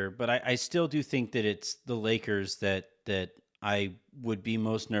biased here, but I still do think that it's the Lakers that I would be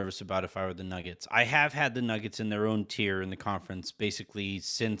most nervous about if I were the Nuggets. I have had the Nuggets in their own tier in the conference basically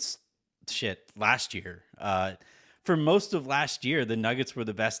since last year. For most of last year, the Nuggets were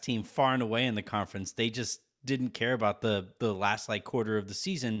the best team far and away in the conference. They just didn't care about the last quarter of the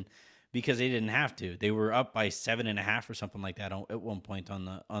season because they didn't have to. They were up by 7.5 or something like that at one point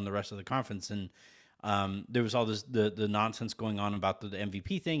on the rest of the conference, and there was all this the nonsense going on about the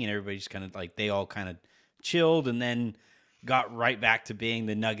MVP thing, and everybody just kind of they all kind of chilled and then got right back to being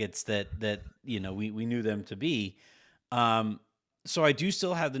the Nuggets that we knew them to be. So I do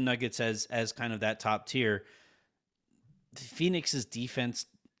still have the Nuggets as kind of that top tier. Phoenix's defense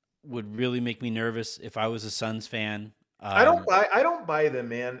would really make me nervous if I was a Suns fan. I don't buy them,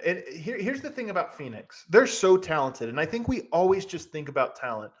 man. And here's the thing about Phoenix. They're so talented. And I think we always just think about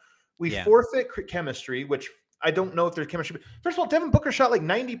talent. We forfeit chemistry, which I don't know if there's chemistry. First of all, Devin Booker shot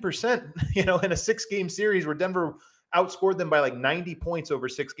 90%, in a 6-game series where Denver outscored them by 90 points over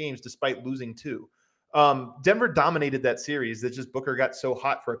 6 games, despite losing 2. Denver dominated that series. That just Booker got so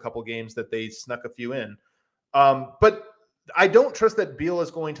hot for a couple games that they snuck a few in. But I don't trust that Beal is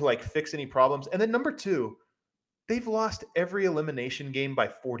going to fix any problems. And then number 2, they've lost every elimination game by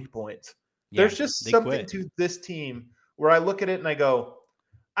 40 points. There's just something to this team where I look at it and I go,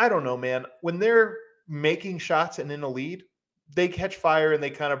 I don't know, man. When they're making shots and in a lead, they catch fire and they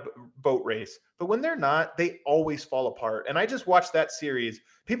kind of boat race. But when they're not, they always fall apart. And I just watched that series.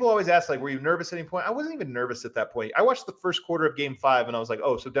 People always ask, were you nervous at any point? I wasn't even nervous at that point. I watched the first quarter of game 5 and I was like,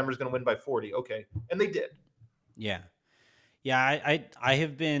 oh, so Denver's going to win by 40. Okay. And they did. Yeah. Yeah. I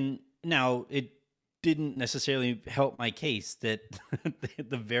have been, now it didn't necessarily help my case that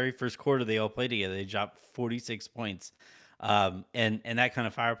the very first quarter they all played together, they dropped 46 points. And that kind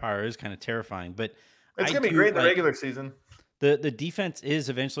of firepower is kind of terrifying, but it's going to be great in the regular season. The defense is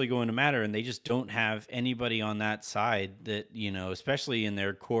eventually going to matter, and they just don't have anybody on that side that, especially in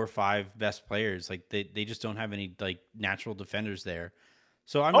their core 5 best players. They just don't have any natural defenders there.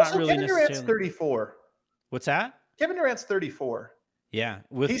 So I'm not really Kevin necessarily. Durant's 34. What's that? Kevin Durant's 34. Yeah,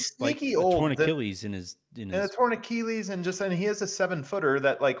 with he's sneaky a old. torn Achilles in his. And a torn Achilles, and he has a 7-footer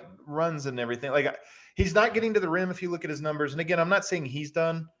that runs and everything. He's not getting to the rim if you look at his numbers. And again, I'm not saying he's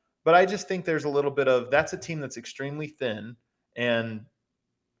done, but I just think there's a little bit of that's a team that's extremely thin, and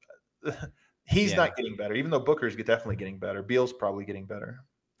he's not getting better. Even though Booker's definitely getting better, Beal's probably getting better.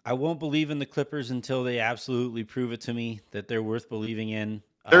 I won't believe in the Clippers until they absolutely prove it to me that they're worth believing in.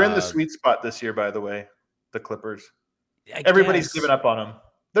 They're in the sweet spot this year, by the way. The Clippers. Everybody's given up on them.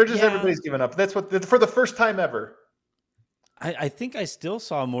 They're just everybody's given up. That's what for the first time ever. I think I still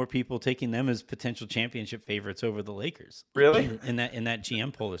saw more people taking them as potential championship favorites over the Lakers. Really? In that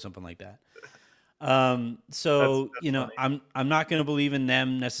GM poll or something like that. So that's I'm not going to believe in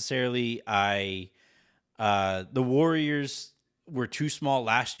them necessarily. The Warriors were too small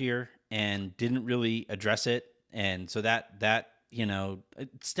last year and didn't really address it, and so that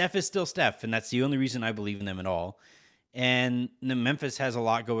Steph is still Steph, and that's the only reason I believe in them at all. And Memphis has a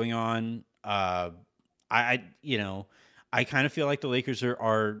lot going on. I kind of feel like the Lakers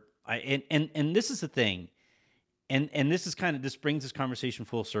and this is the thing, and this is this brings this conversation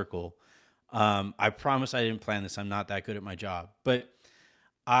full circle. I promise I didn't plan this. I'm not that good at my job, but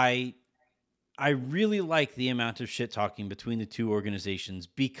I really like the amount of shit talking between the two organizations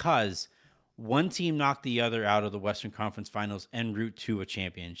because one team knocked the other out of the Western Conference Finals en route to a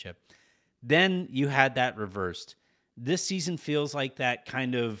championship. Then you had that reversed. This season feels like that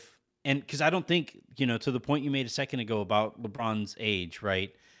kind of, and because I don't think, to the point you made a second ago about LeBron's age,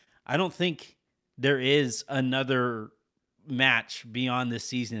 right? I don't think there is another match beyond this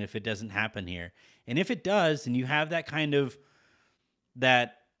season if it doesn't happen here. And if it does, and you have that kind of,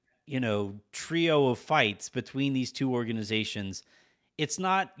 that, trio of fights between these two organizations, it's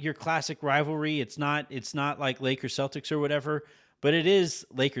not your classic rivalry. It's not like Lakers Celtics or whatever, but it is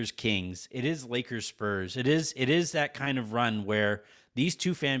Lakers Kings. It is Lakers Spurs. It is that kind of run where these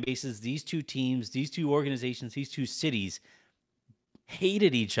two fan bases, these two teams, these two organizations, these two cities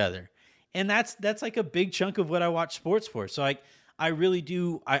hated each other. And that's like a big chunk of what I watch sports for. So I really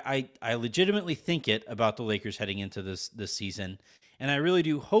do. I legitimately think it about the Lakers heading into this season. And I really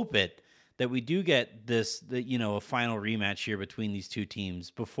do hope that we do get a final rematch here between these two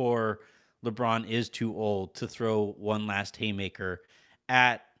teams before LeBron is too old to throw one last haymaker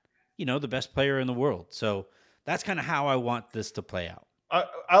at, the best player in the world. So that's kind of how I want this to play out.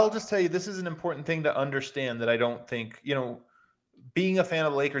 I'll just tell you, this is an important thing to understand that I don't think, being a fan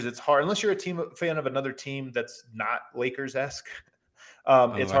of the Lakers, it's hard unless you're a fan of another team that's not Lakers-esque.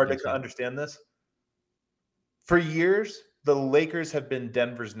 It's hard to understand this. For years, the Lakers have been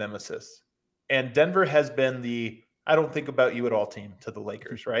Denver's nemesis, and Denver has been the I don't think about you at all team to the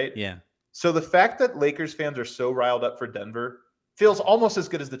Lakers, right? Yeah. So the fact that Lakers fans are so riled up for Denver feels almost as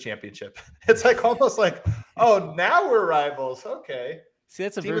good as the championship. It's like almost like, oh, now we're rivals. Okay. See,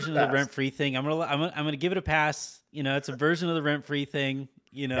 that's a version of the rent-free thing. I'm gonna give it a pass. It's a version of the rent-free thing.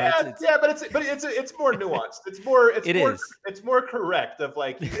 But it's more nuanced. It's more correct. Of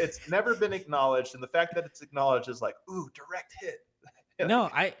like, it's never been acknowledged, and the fact that it's acknowledged is like, ooh, direct hit. No,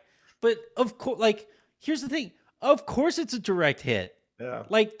 but of course, like, here's the thing. Of course, it's a direct hit. Yeah.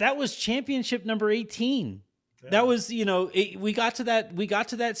 Like, that was championship number 18. Yeah. That was, we got to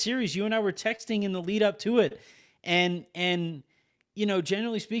that series. You and I were texting in the lead up to it, and.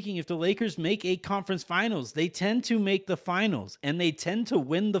 Generally speaking, if the Lakers make a conference finals, they tend to make the finals and they tend to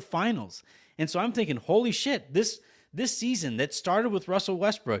win the finals. And so I'm thinking, holy shit, this season that started with Russell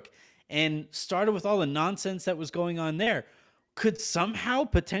Westbrook and started with all the nonsense that was going on there could somehow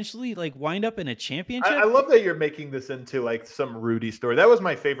potentially like wind up in a championship. I love that you're making this into like some Rudy story. That was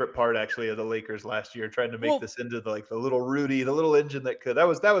my favorite part actually of the Lakers last year, trying to make this into the little Rudy, the little engine that could. That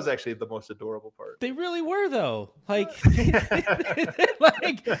was actually the most adorable part. They really were though. Like,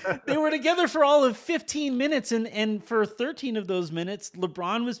 they were together for all of 15 minutes, and for 13 of those minutes,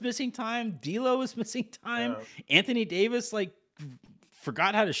 LeBron was missing time, D'Lo was missing time, Anthony Davis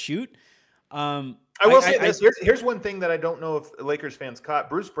forgot how to shoot. I will say this. Here's one thing that I don't know if Lakers fans caught.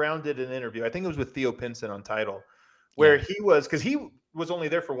 Bruce Brown did an interview. I think it was with Theo Pinson on Tidal, where he was only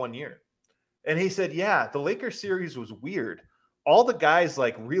there for 1 year. And he said, yeah, the Lakers series was weird. All the guys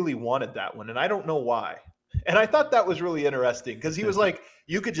really really that one. And I don't know why. And I thought that was really interesting because he was like,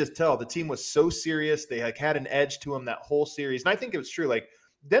 you could just tell the team was so serious. They had an edge to them that whole series. And I think it was true. Like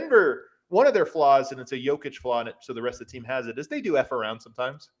Denver, one of their flaws, and it's a Jokic flaw in it, so the rest of the team has it, is they do F around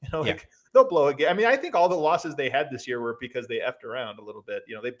sometimes. They'll blow a game. I mean, I think all the losses they had this year were because they F'd around a little bit.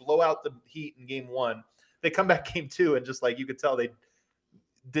 They blow out the Heat in game 1. They come back game 2, and just you could tell they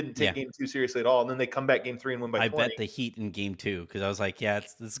didn't take game 2 seriously at all. And then they come back game 3 and win by 20. I bet the Heat in game 2 because I was like,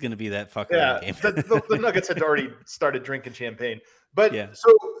 this is going to be that fucker game. the Nuggets had already started drinking champagne. But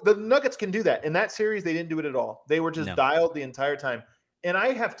so the Nuggets can do that. In that series, they didn't do it at all. They were just dialed the entire time. And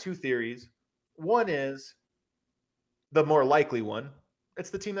I have 2 theories. One is the more likely one. It's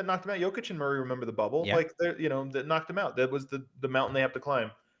the team that knocked them out. Jokic and Murray remember the bubble. Yeah. That knocked them out. That was the mountain they have to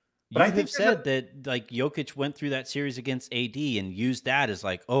climb. But I think said that Jokic went through that series against AD and used that as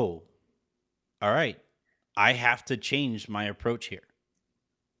all right, I have to change my approach here.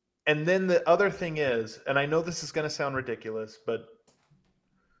 And then the other thing is, and I know this is going to sound ridiculous, but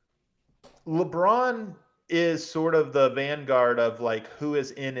LeBron is sort of the vanguard of who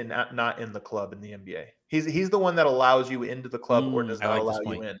is in and not in the club in the NBA. He's the one that allows you into the club or does not allow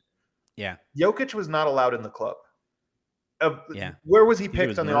you in. Yeah. Jokic was not all in the club. Where was he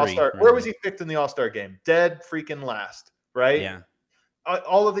picked on the All-Star? Where was he picked in the All-Star game? Dead freaking last, right? Yeah.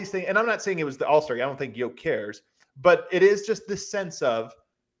 All of these things, and I'm not saying it was the All-Star game. I don't think Jokic cares, but it is just this sense of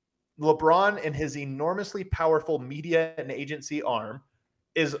LeBron and his enormously powerful media and agency arm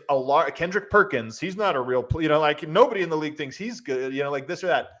is a lot. Kendrick Perkins, he's not a real, nobody in the league thinks he's good, this or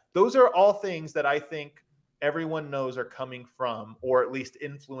that. Those are all things that I think everyone knows are coming from, or at least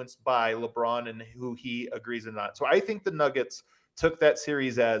influenced by, LeBron and who he agrees or not. So I think the Nuggets took that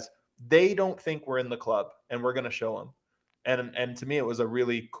series as they don't think we're in the club, and we're going to show them. And to me, it was a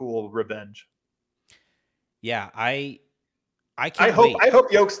really cool revenge. Yeah, I can't hope wait. I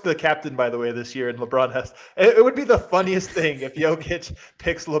hope Jokic's the captain, by the way, this year, and LeBron has. It would be the funniest thing if Jokic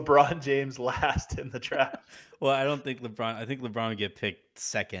picks LeBron James last in the draft. Well, I don't think LeBron. I think LeBron would get picked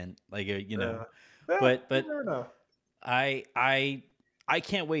second. Like you know, Yeah, but you never know. I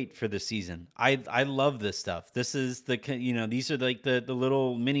can't wait for the season. I love this stuff. This is these are like the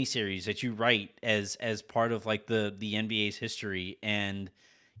little mini series that you write as part of like the NBA's history. And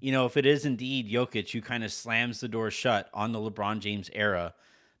if it is indeed Jokic who kind of slams the door shut on the LeBron James era,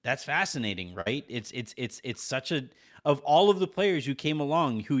 that's fascinating, right? It's such a, of all of the players who came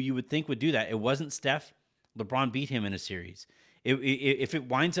along who you would think would do that, it wasn't Steph. LeBron beat him in a series. If it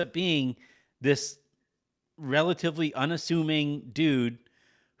winds up being this relatively unassuming dude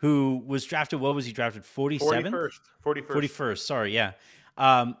who was drafted, what was he drafted? 47th? 41st. Sorry. Yeah.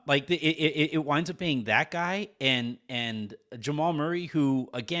 It winds up being that guy and Jamal Murray, who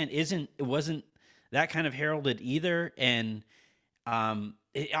again, it wasn't that kind of heralded either. And,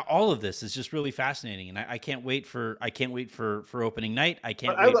 all of this is just really fascinating. And I can't wait for opening night. I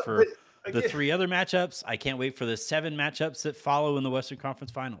can't wait for the 3 other matchups. I can't wait for the 7 matchups that follow in the Western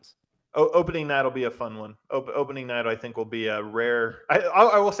Conference Finals. Opening night will be a fun one. Opening night, I think, will be a rare.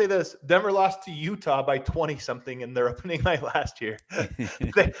 I will say this: Denver lost to Utah by 20-something in their opening night last year.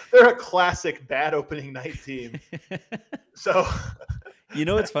 They're a classic bad opening night team. So,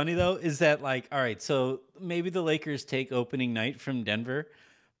 what's funny though is that, like, all right, so maybe the Lakers take opening night from Denver,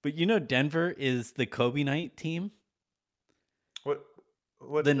 but Denver is the Kobe night team. What's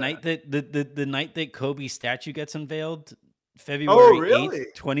the that? night that the night that Kobe's statue gets unveiled, February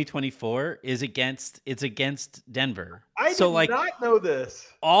 8th, 2024, is against Denver. I did not know this.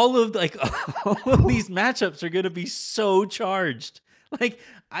 All of these matchups are going to be so charged. Like,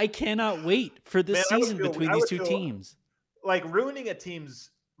 I cannot wait for this season between these two teams. Like, ruining a team's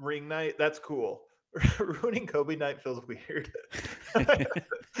ring night, that's cool. Ruining Kobe night feels weird.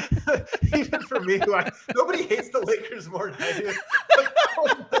 Even for me, nobody hates the Lakers more than I do.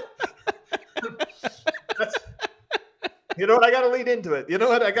 You know what? I got to lean into it.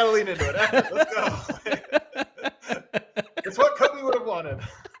 Let's go. It's what Kobe would have wanted.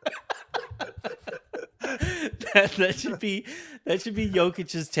 That should be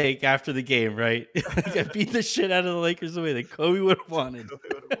Jokic's take after the game, right? Like, I beat the shit out of the Lakers the way that Kobe would have wanted.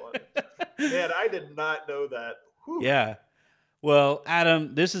 Man, I did not know that. Whew. Yeah. Well,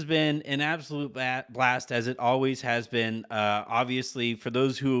 Adam, this has been an absolute blast, as it always has been. Obviously, for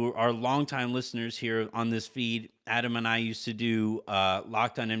those who are longtime listeners here on this feed, Adam and I used to do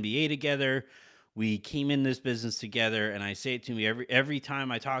Locked on NBA together. We came in this business together, and I say it to me every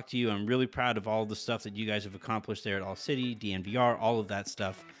time I talk to you. I'm really proud of all the stuff that you guys have accomplished there at All City, DNVR, all of that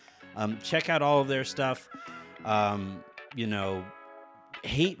stuff. Check out all of their stuff.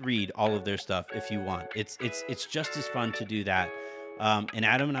 Hate read all of their stuff if you want. It's just as fun to do that. And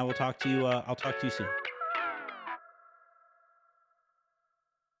Adam and I will talk to you. I'll talk to you soon.